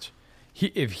a chance.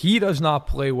 If he does not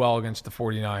play well against the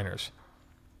 49ers,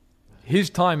 his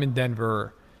time in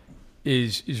Denver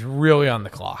is really on the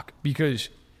clock because,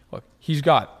 look, he's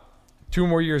got 2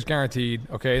 more years guaranteed,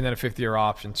 okay, and then a 5th-year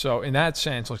option. So in that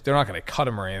sense, look, they're not going to cut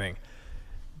him or anything.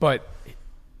 But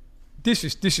this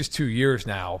is 2 years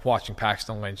now of watching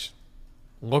Paxton Lynch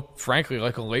look, frankly,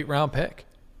 like a late-round pick.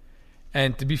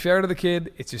 And to be fair to the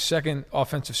kid, it's his second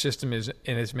offensive system in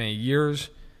as many years.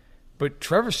 But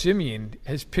Trevor Siemian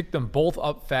has picked them both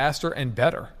up faster and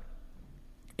better.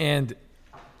 And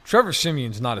Trevor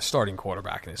Siemian's not a starting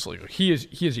quarterback in this league. He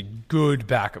is a good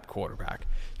backup quarterback.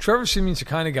 Trevor Siemian's the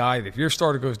kind of guy that if your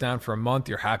starter goes down for a month,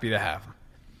 you're happy to have him.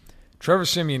 Trevor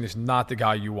Siemian is not the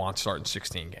guy you want starting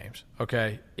 16 games,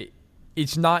 okay?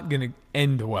 It's not going to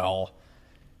end well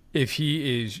if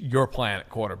he is your plan at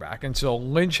quarterback. And so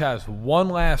Lynch has one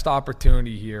last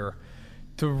opportunity here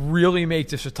to really make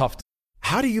this a tough.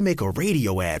 How do you make a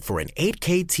radio ad for an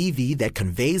 8K TV that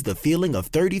conveys the feeling of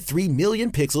 33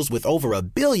 million pixels with over a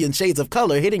billion shades of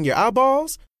color hitting your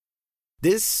eyeballs?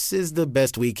 This is the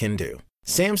best we can do.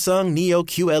 Samsung Neo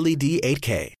QLED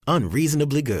 8K,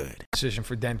 unreasonably good. Decision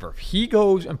for Denver. If he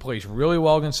goes and plays really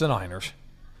well against the Niners,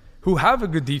 who have a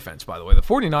good defense, by the way, the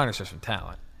 49ers have some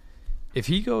talent. If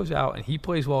he goes out and he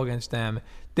plays well against them,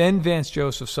 then Vance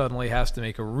Joseph suddenly has to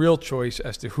make a real choice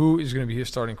as to who is going to be his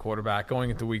starting quarterback going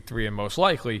into week 3 and most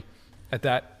likely at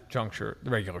that juncture,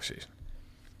 the regular season.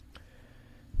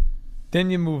 Then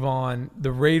you move on.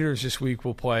 The Raiders this week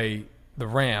will play the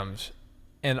Rams.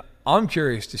 And I'm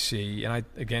curious to see, and I,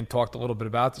 again, talked a little bit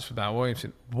about this with Matt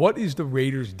Williamson, what is the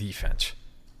Raiders' defense?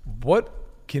 What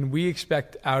can we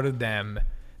expect out of them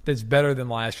that's better than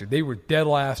last year? They were dead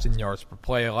last in yards per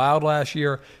play allowed last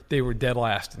year. They were dead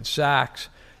last in sacks.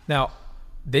 Now,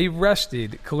 they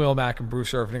rested Khalil Mack and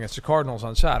Bruce Irvin against the Cardinals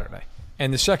on Saturday,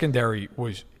 and the secondary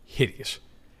was hideous.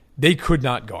 They could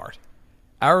not guard.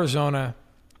 Arizona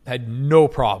had no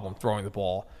problem throwing the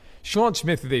ball. Sean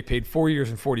Smith, who they paid 4 years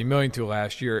and $40 million to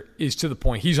last year, is to the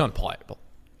point he's unplayable.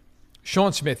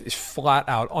 Sean Smith is flat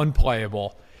out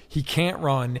unplayable. He can't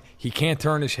run. He can't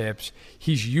turn his hips.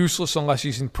 He's useless unless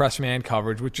he's in press man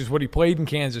coverage, which is what he played in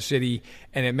Kansas City,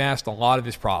 and it masked a lot of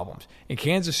his problems. In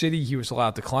Kansas City, he was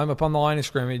allowed to climb up on the line of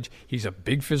scrimmage. He's a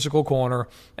big physical corner,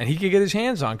 and he could get his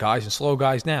hands on guys and slow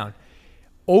guys down.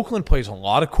 Oakland plays a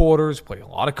lot of quarters, play a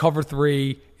lot of cover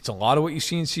 3. It's a lot of what you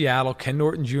see in Seattle. Ken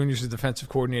Norton Jr. is the defensive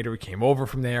coordinator. He came over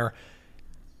from there.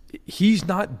 He's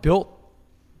not built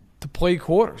to play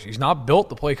quarters. He's not built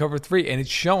to play cover 3, and it's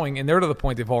showing, and they're to the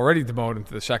point they've already demoted him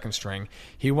to the second string.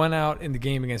 He went out in the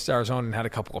game against Arizona and had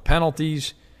a couple of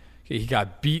penalties. He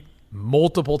got beat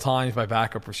multiple times by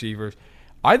backup receivers.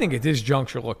 I think at this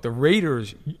juncture, look, the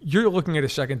Raiders, you're looking at a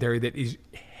secondary that is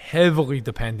heavily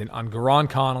dependent on Garon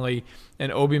Connolly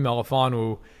and Obi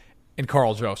Melifonwu and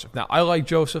Carl Joseph. Now, I like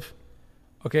Joseph.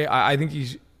 Okay, I think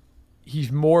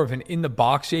he's more of an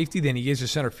in-the-box safety than he is a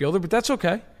center fielder, but that's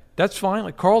okay. That's fine.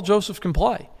 Like, Carl Joseph can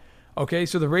play. Okay,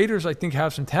 so the Raiders, I think,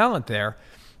 have some talent there.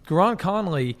 Garon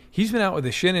Connolly, he's been out with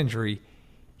a shin injury.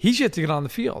 He's yet to get on the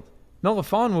field.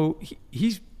 Melifonwu,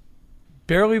 he's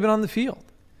barely been on the field.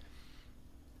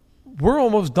 We're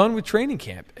almost done with training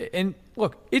camp. And,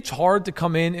 look, it's hard to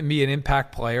come in and be an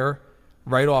impact player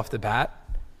right off the bat.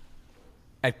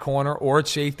 at corner or at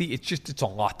safety. It's a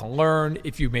lot to learn.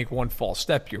 If you make one false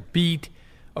step, you're beat.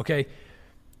 Okay?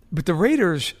 But the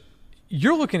Raiders,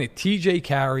 you're looking at TJ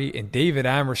Carey and David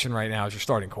Amerson right now as your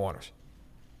starting corners.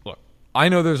 Look, I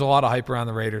know there's a lot of hype around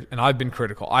the Raiders, and I've been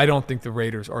critical. I don't think the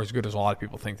Raiders are as good as a lot of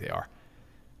people think they are.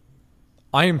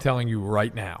 I am telling you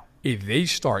right now, if they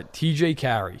start TJ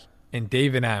Carey and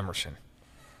David Amerson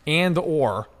and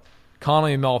or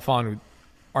Connolly and Melifonwu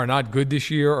are not good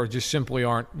this year or just simply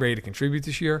aren't ready to contribute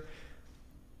this year,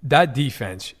 that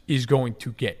defense is going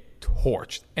to get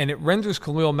torched. And it renders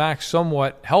Khalil Mack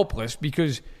somewhat helpless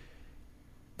because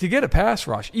to get a pass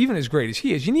rush, even as great as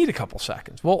he is, you need a couple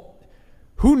seconds. Well,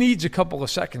 who needs a couple of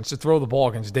seconds to throw the ball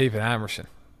against David Amerson?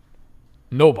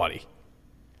 Nobody.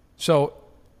 So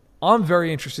I'm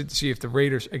very interested to see if the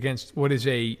Raiders, against what is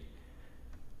a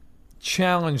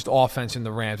challenged offense in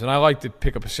the Rams, and I like to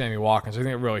pick up a Sammy Watkins. I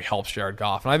think it really helps Jared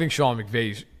Goff. And I think Sean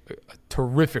McVay's a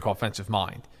terrific offensive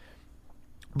mind.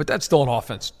 But that's still an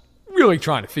offense really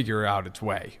trying to figure out its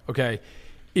way, okay?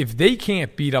 If they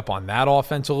can't beat up on that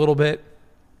offense a little bit,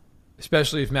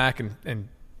 especially if Mack and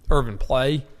Irvin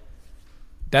play,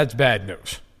 that's bad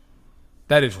news.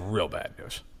 That is real bad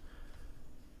news.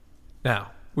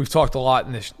 Now, we've talked a lot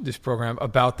in this program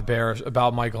about the Bears,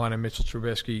 about Mike Glennon and Mitchell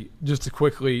Trubisky. Just to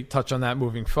quickly touch on that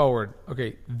moving forward,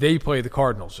 okay, they play the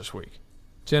Cardinals this week.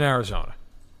 It's in Arizona.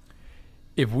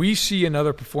 If we see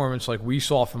another performance like we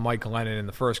saw from Mike Glennon in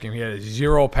the first game, he had a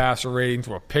 0 passer rating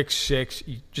through a pick 6.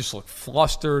 He just looked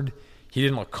flustered. He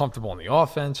didn't look comfortable in the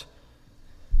offense.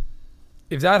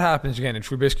 If that happens again and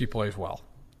Trubisky plays well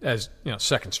as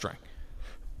second string,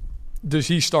 does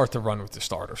he start to run with the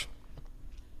starters?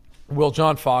 Will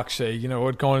John Fox say,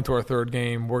 going into our third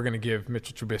game, we're going to give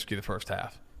Mitchell Trubisky the first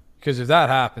half? Because if that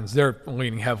happens, they're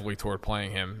leaning heavily toward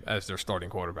playing him as their starting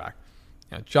quarterback.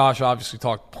 Josh obviously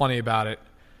talked plenty about it.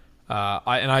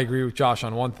 I agree with Josh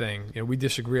on one thing. We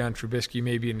disagree on Trubisky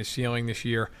maybe in the ceiling this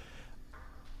year.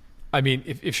 I mean,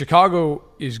 if Chicago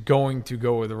is going to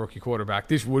go with a rookie quarterback,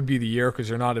 this would be the year because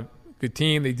they're not a good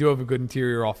team. They do have a good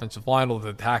interior offensive line,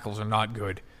 although the tackles are not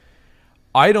good.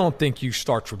 I don't think you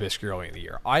start Trubisky early in the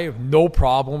year. I have no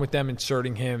problem with them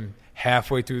inserting him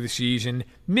halfway through the season,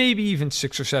 maybe even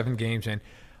 6 or 7 games in.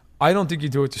 I don't think you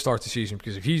do it to start the season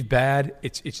because if he's bad,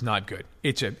 it's not good.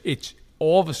 It's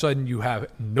all of a sudden you have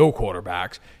no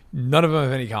quarterbacks. None of them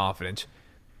have any confidence.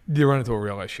 They run into a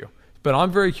real issue. But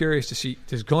I'm very curious to see,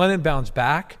 does Glennon bounce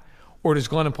back or does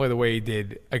Glennon play the way he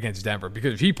did against Denver?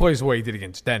 Because if he plays the way he did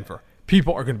against Denver,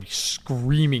 people are going to be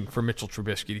screaming for Mitchell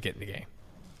Trubisky to get in the game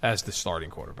as the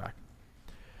starting quarterback.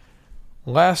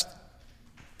 Last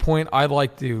point I'd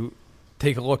like to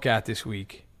take a look at this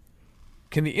week.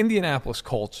 Can the Indianapolis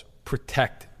Colts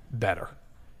protect better?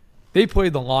 They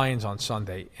played the Lions on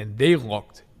Sunday, and they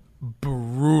looked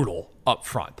brutal up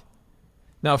front.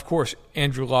 Now, of course,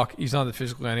 Andrew Luck, he's not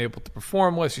physically unable to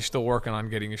perform list. He's still working on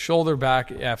getting his shoulder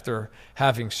back after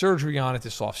having surgery on it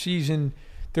this offseason.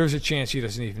 There's a chance he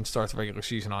doesn't even start the regular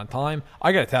season on time.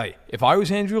 I got to tell you, if I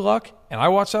was Andrew Luck and I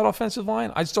watched that offensive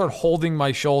line, I'd start holding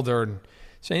my shoulder and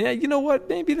saying, hey, you know what?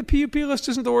 Maybe the PUP list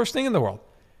isn't the worst thing in the world.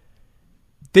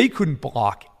 They couldn't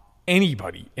block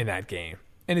anybody in that game.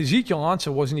 And Ezekiel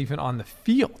Ansah wasn't even on the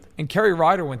field. And Kerry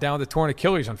Ryder went down with a torn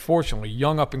Achilles, unfortunately.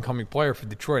 Young up-and-coming player for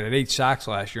Detroit at 8 sacks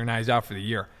last year, and now he's out for the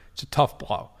year. It's a tough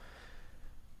blow.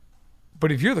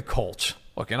 But if you're the Colts,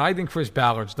 look, and I think Chris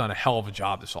Ballard's done a hell of a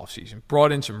job this offseason.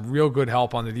 Brought in some real good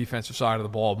help on the defensive side of the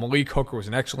ball. Malik Hooker was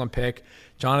an excellent pick.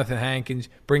 Jonathan Hankins,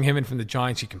 bring him in from the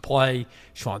Giants. He can play.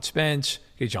 Sean Spence,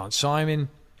 John Simon.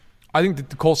 I think that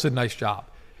the Colts did a nice job.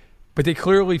 But they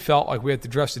clearly felt like we had to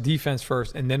address the defense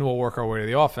first, and then we'll work our way to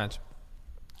the offense.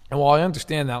 And while I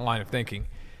understand that line of thinking,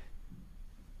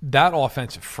 that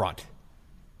offensive front,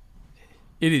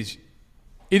 it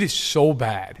is so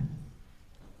bad.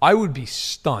 I would be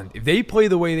stunned. If they play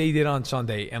the way they did on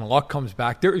Sunday and Luck comes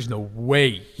back, there is no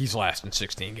way he's lasting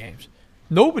 16 games.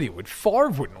 Nobody would.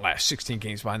 Favre wouldn't last 16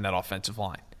 games behind that offensive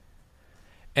line.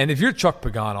 And if you're Chuck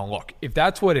Pagano, look, if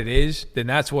that's what it is, then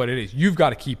that's what it is. You've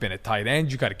got to keep in a tight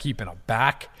end. You've got to keep in a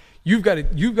back. You've got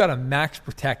to max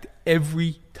protect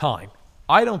every time.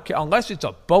 I don't care, unless it's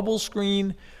a bubble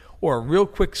screen or a real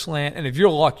quick slant. And if you're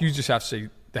Luck, you just have to say,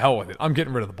 the hell with it. I'm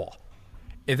getting rid of the ball.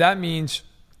 If that means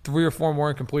 3 or 4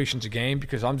 more incompletions a game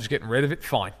because I'm just getting rid of it,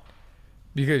 fine.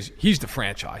 Because he's the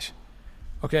franchise.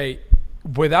 Okay,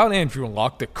 without Andrew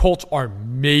Luck, the Colts are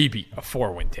maybe a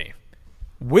 4-win team.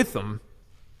 With them,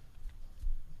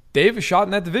 they have a shot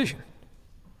in that division.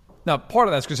 Now, part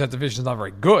of that's because that division is not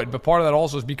very good, but part of that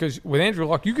also is because with Andrew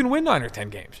Luck, you can win 9 or 10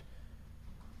 games.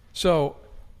 So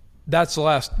that's the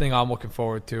last thing I'm looking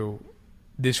forward to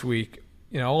this week.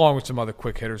 along with some other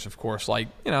quick hitters, of course, like,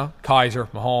 Kaiser,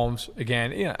 Mahomes.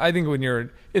 Again, I think when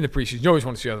you're in the preseason, you always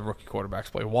want to see other rookie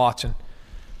quarterbacks play. Watson.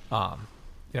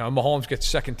 Mahomes gets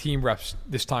second team reps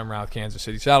this time around with Kansas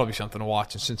City, so that'll be something to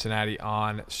watch in Cincinnati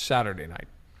on Saturday night.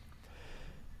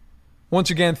 Once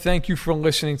again, thank you for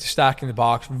listening to Stacking the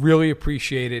Box. Really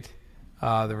appreciate it.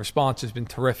 The response has been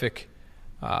terrific.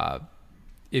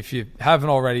 If you haven't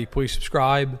already, please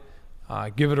subscribe.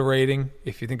 Give it a rating.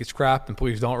 If you think it's crap, then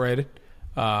please don't rate it,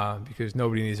 because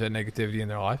nobody needs that negativity in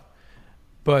their life.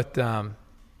 But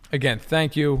again,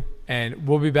 thank you, and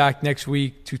we'll be back next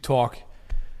week to talk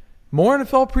more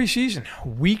NFL preseason.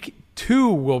 Week 2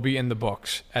 will be in the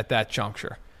books at that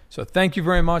juncture. So thank you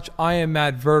very much. I am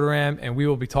Matt Verderam, and we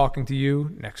will be talking to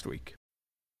you next week.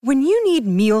 When you need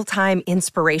mealtime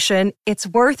inspiration, it's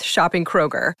worth shopping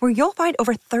Kroger, where you'll find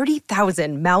over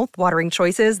 30,000 mouth-watering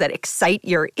choices that excite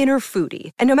your inner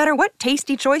foodie. And no matter what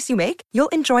tasty choice you make, you'll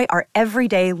enjoy our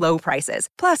everyday low prices,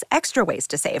 plus extra ways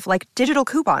to save, like digital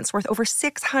coupons worth over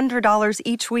 $600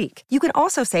 each week. You can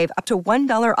also save up to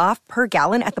 $1 off per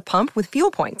gallon at the pump with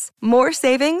fuel points. More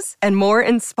savings and more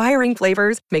inspiring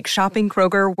flavors make shopping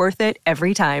Kroger worth it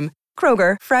every time.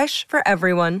 Kroger, fresh for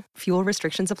everyone. Fuel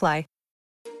restrictions apply.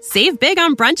 Save big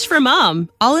on brunch for mom,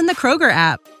 all in the Kroger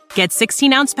app. Get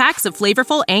 16-ounce packs of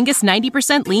flavorful Angus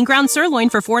 90% lean ground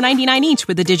sirloin for $4.99 each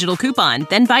with a digital coupon.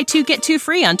 Then buy 2, get 2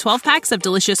 free on 12 packs of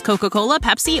delicious Coca-Cola,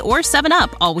 Pepsi, or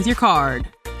 7-Up, all with your card.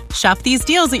 Shop these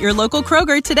deals at your local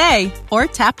Kroger today, or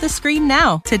tap the screen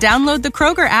now to download the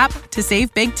Kroger app to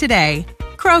save big today.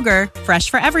 Kroger, fresh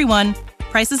for everyone.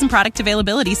 Prices and product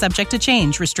availability subject to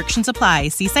change. Restrictions apply.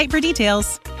 See site for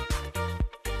details.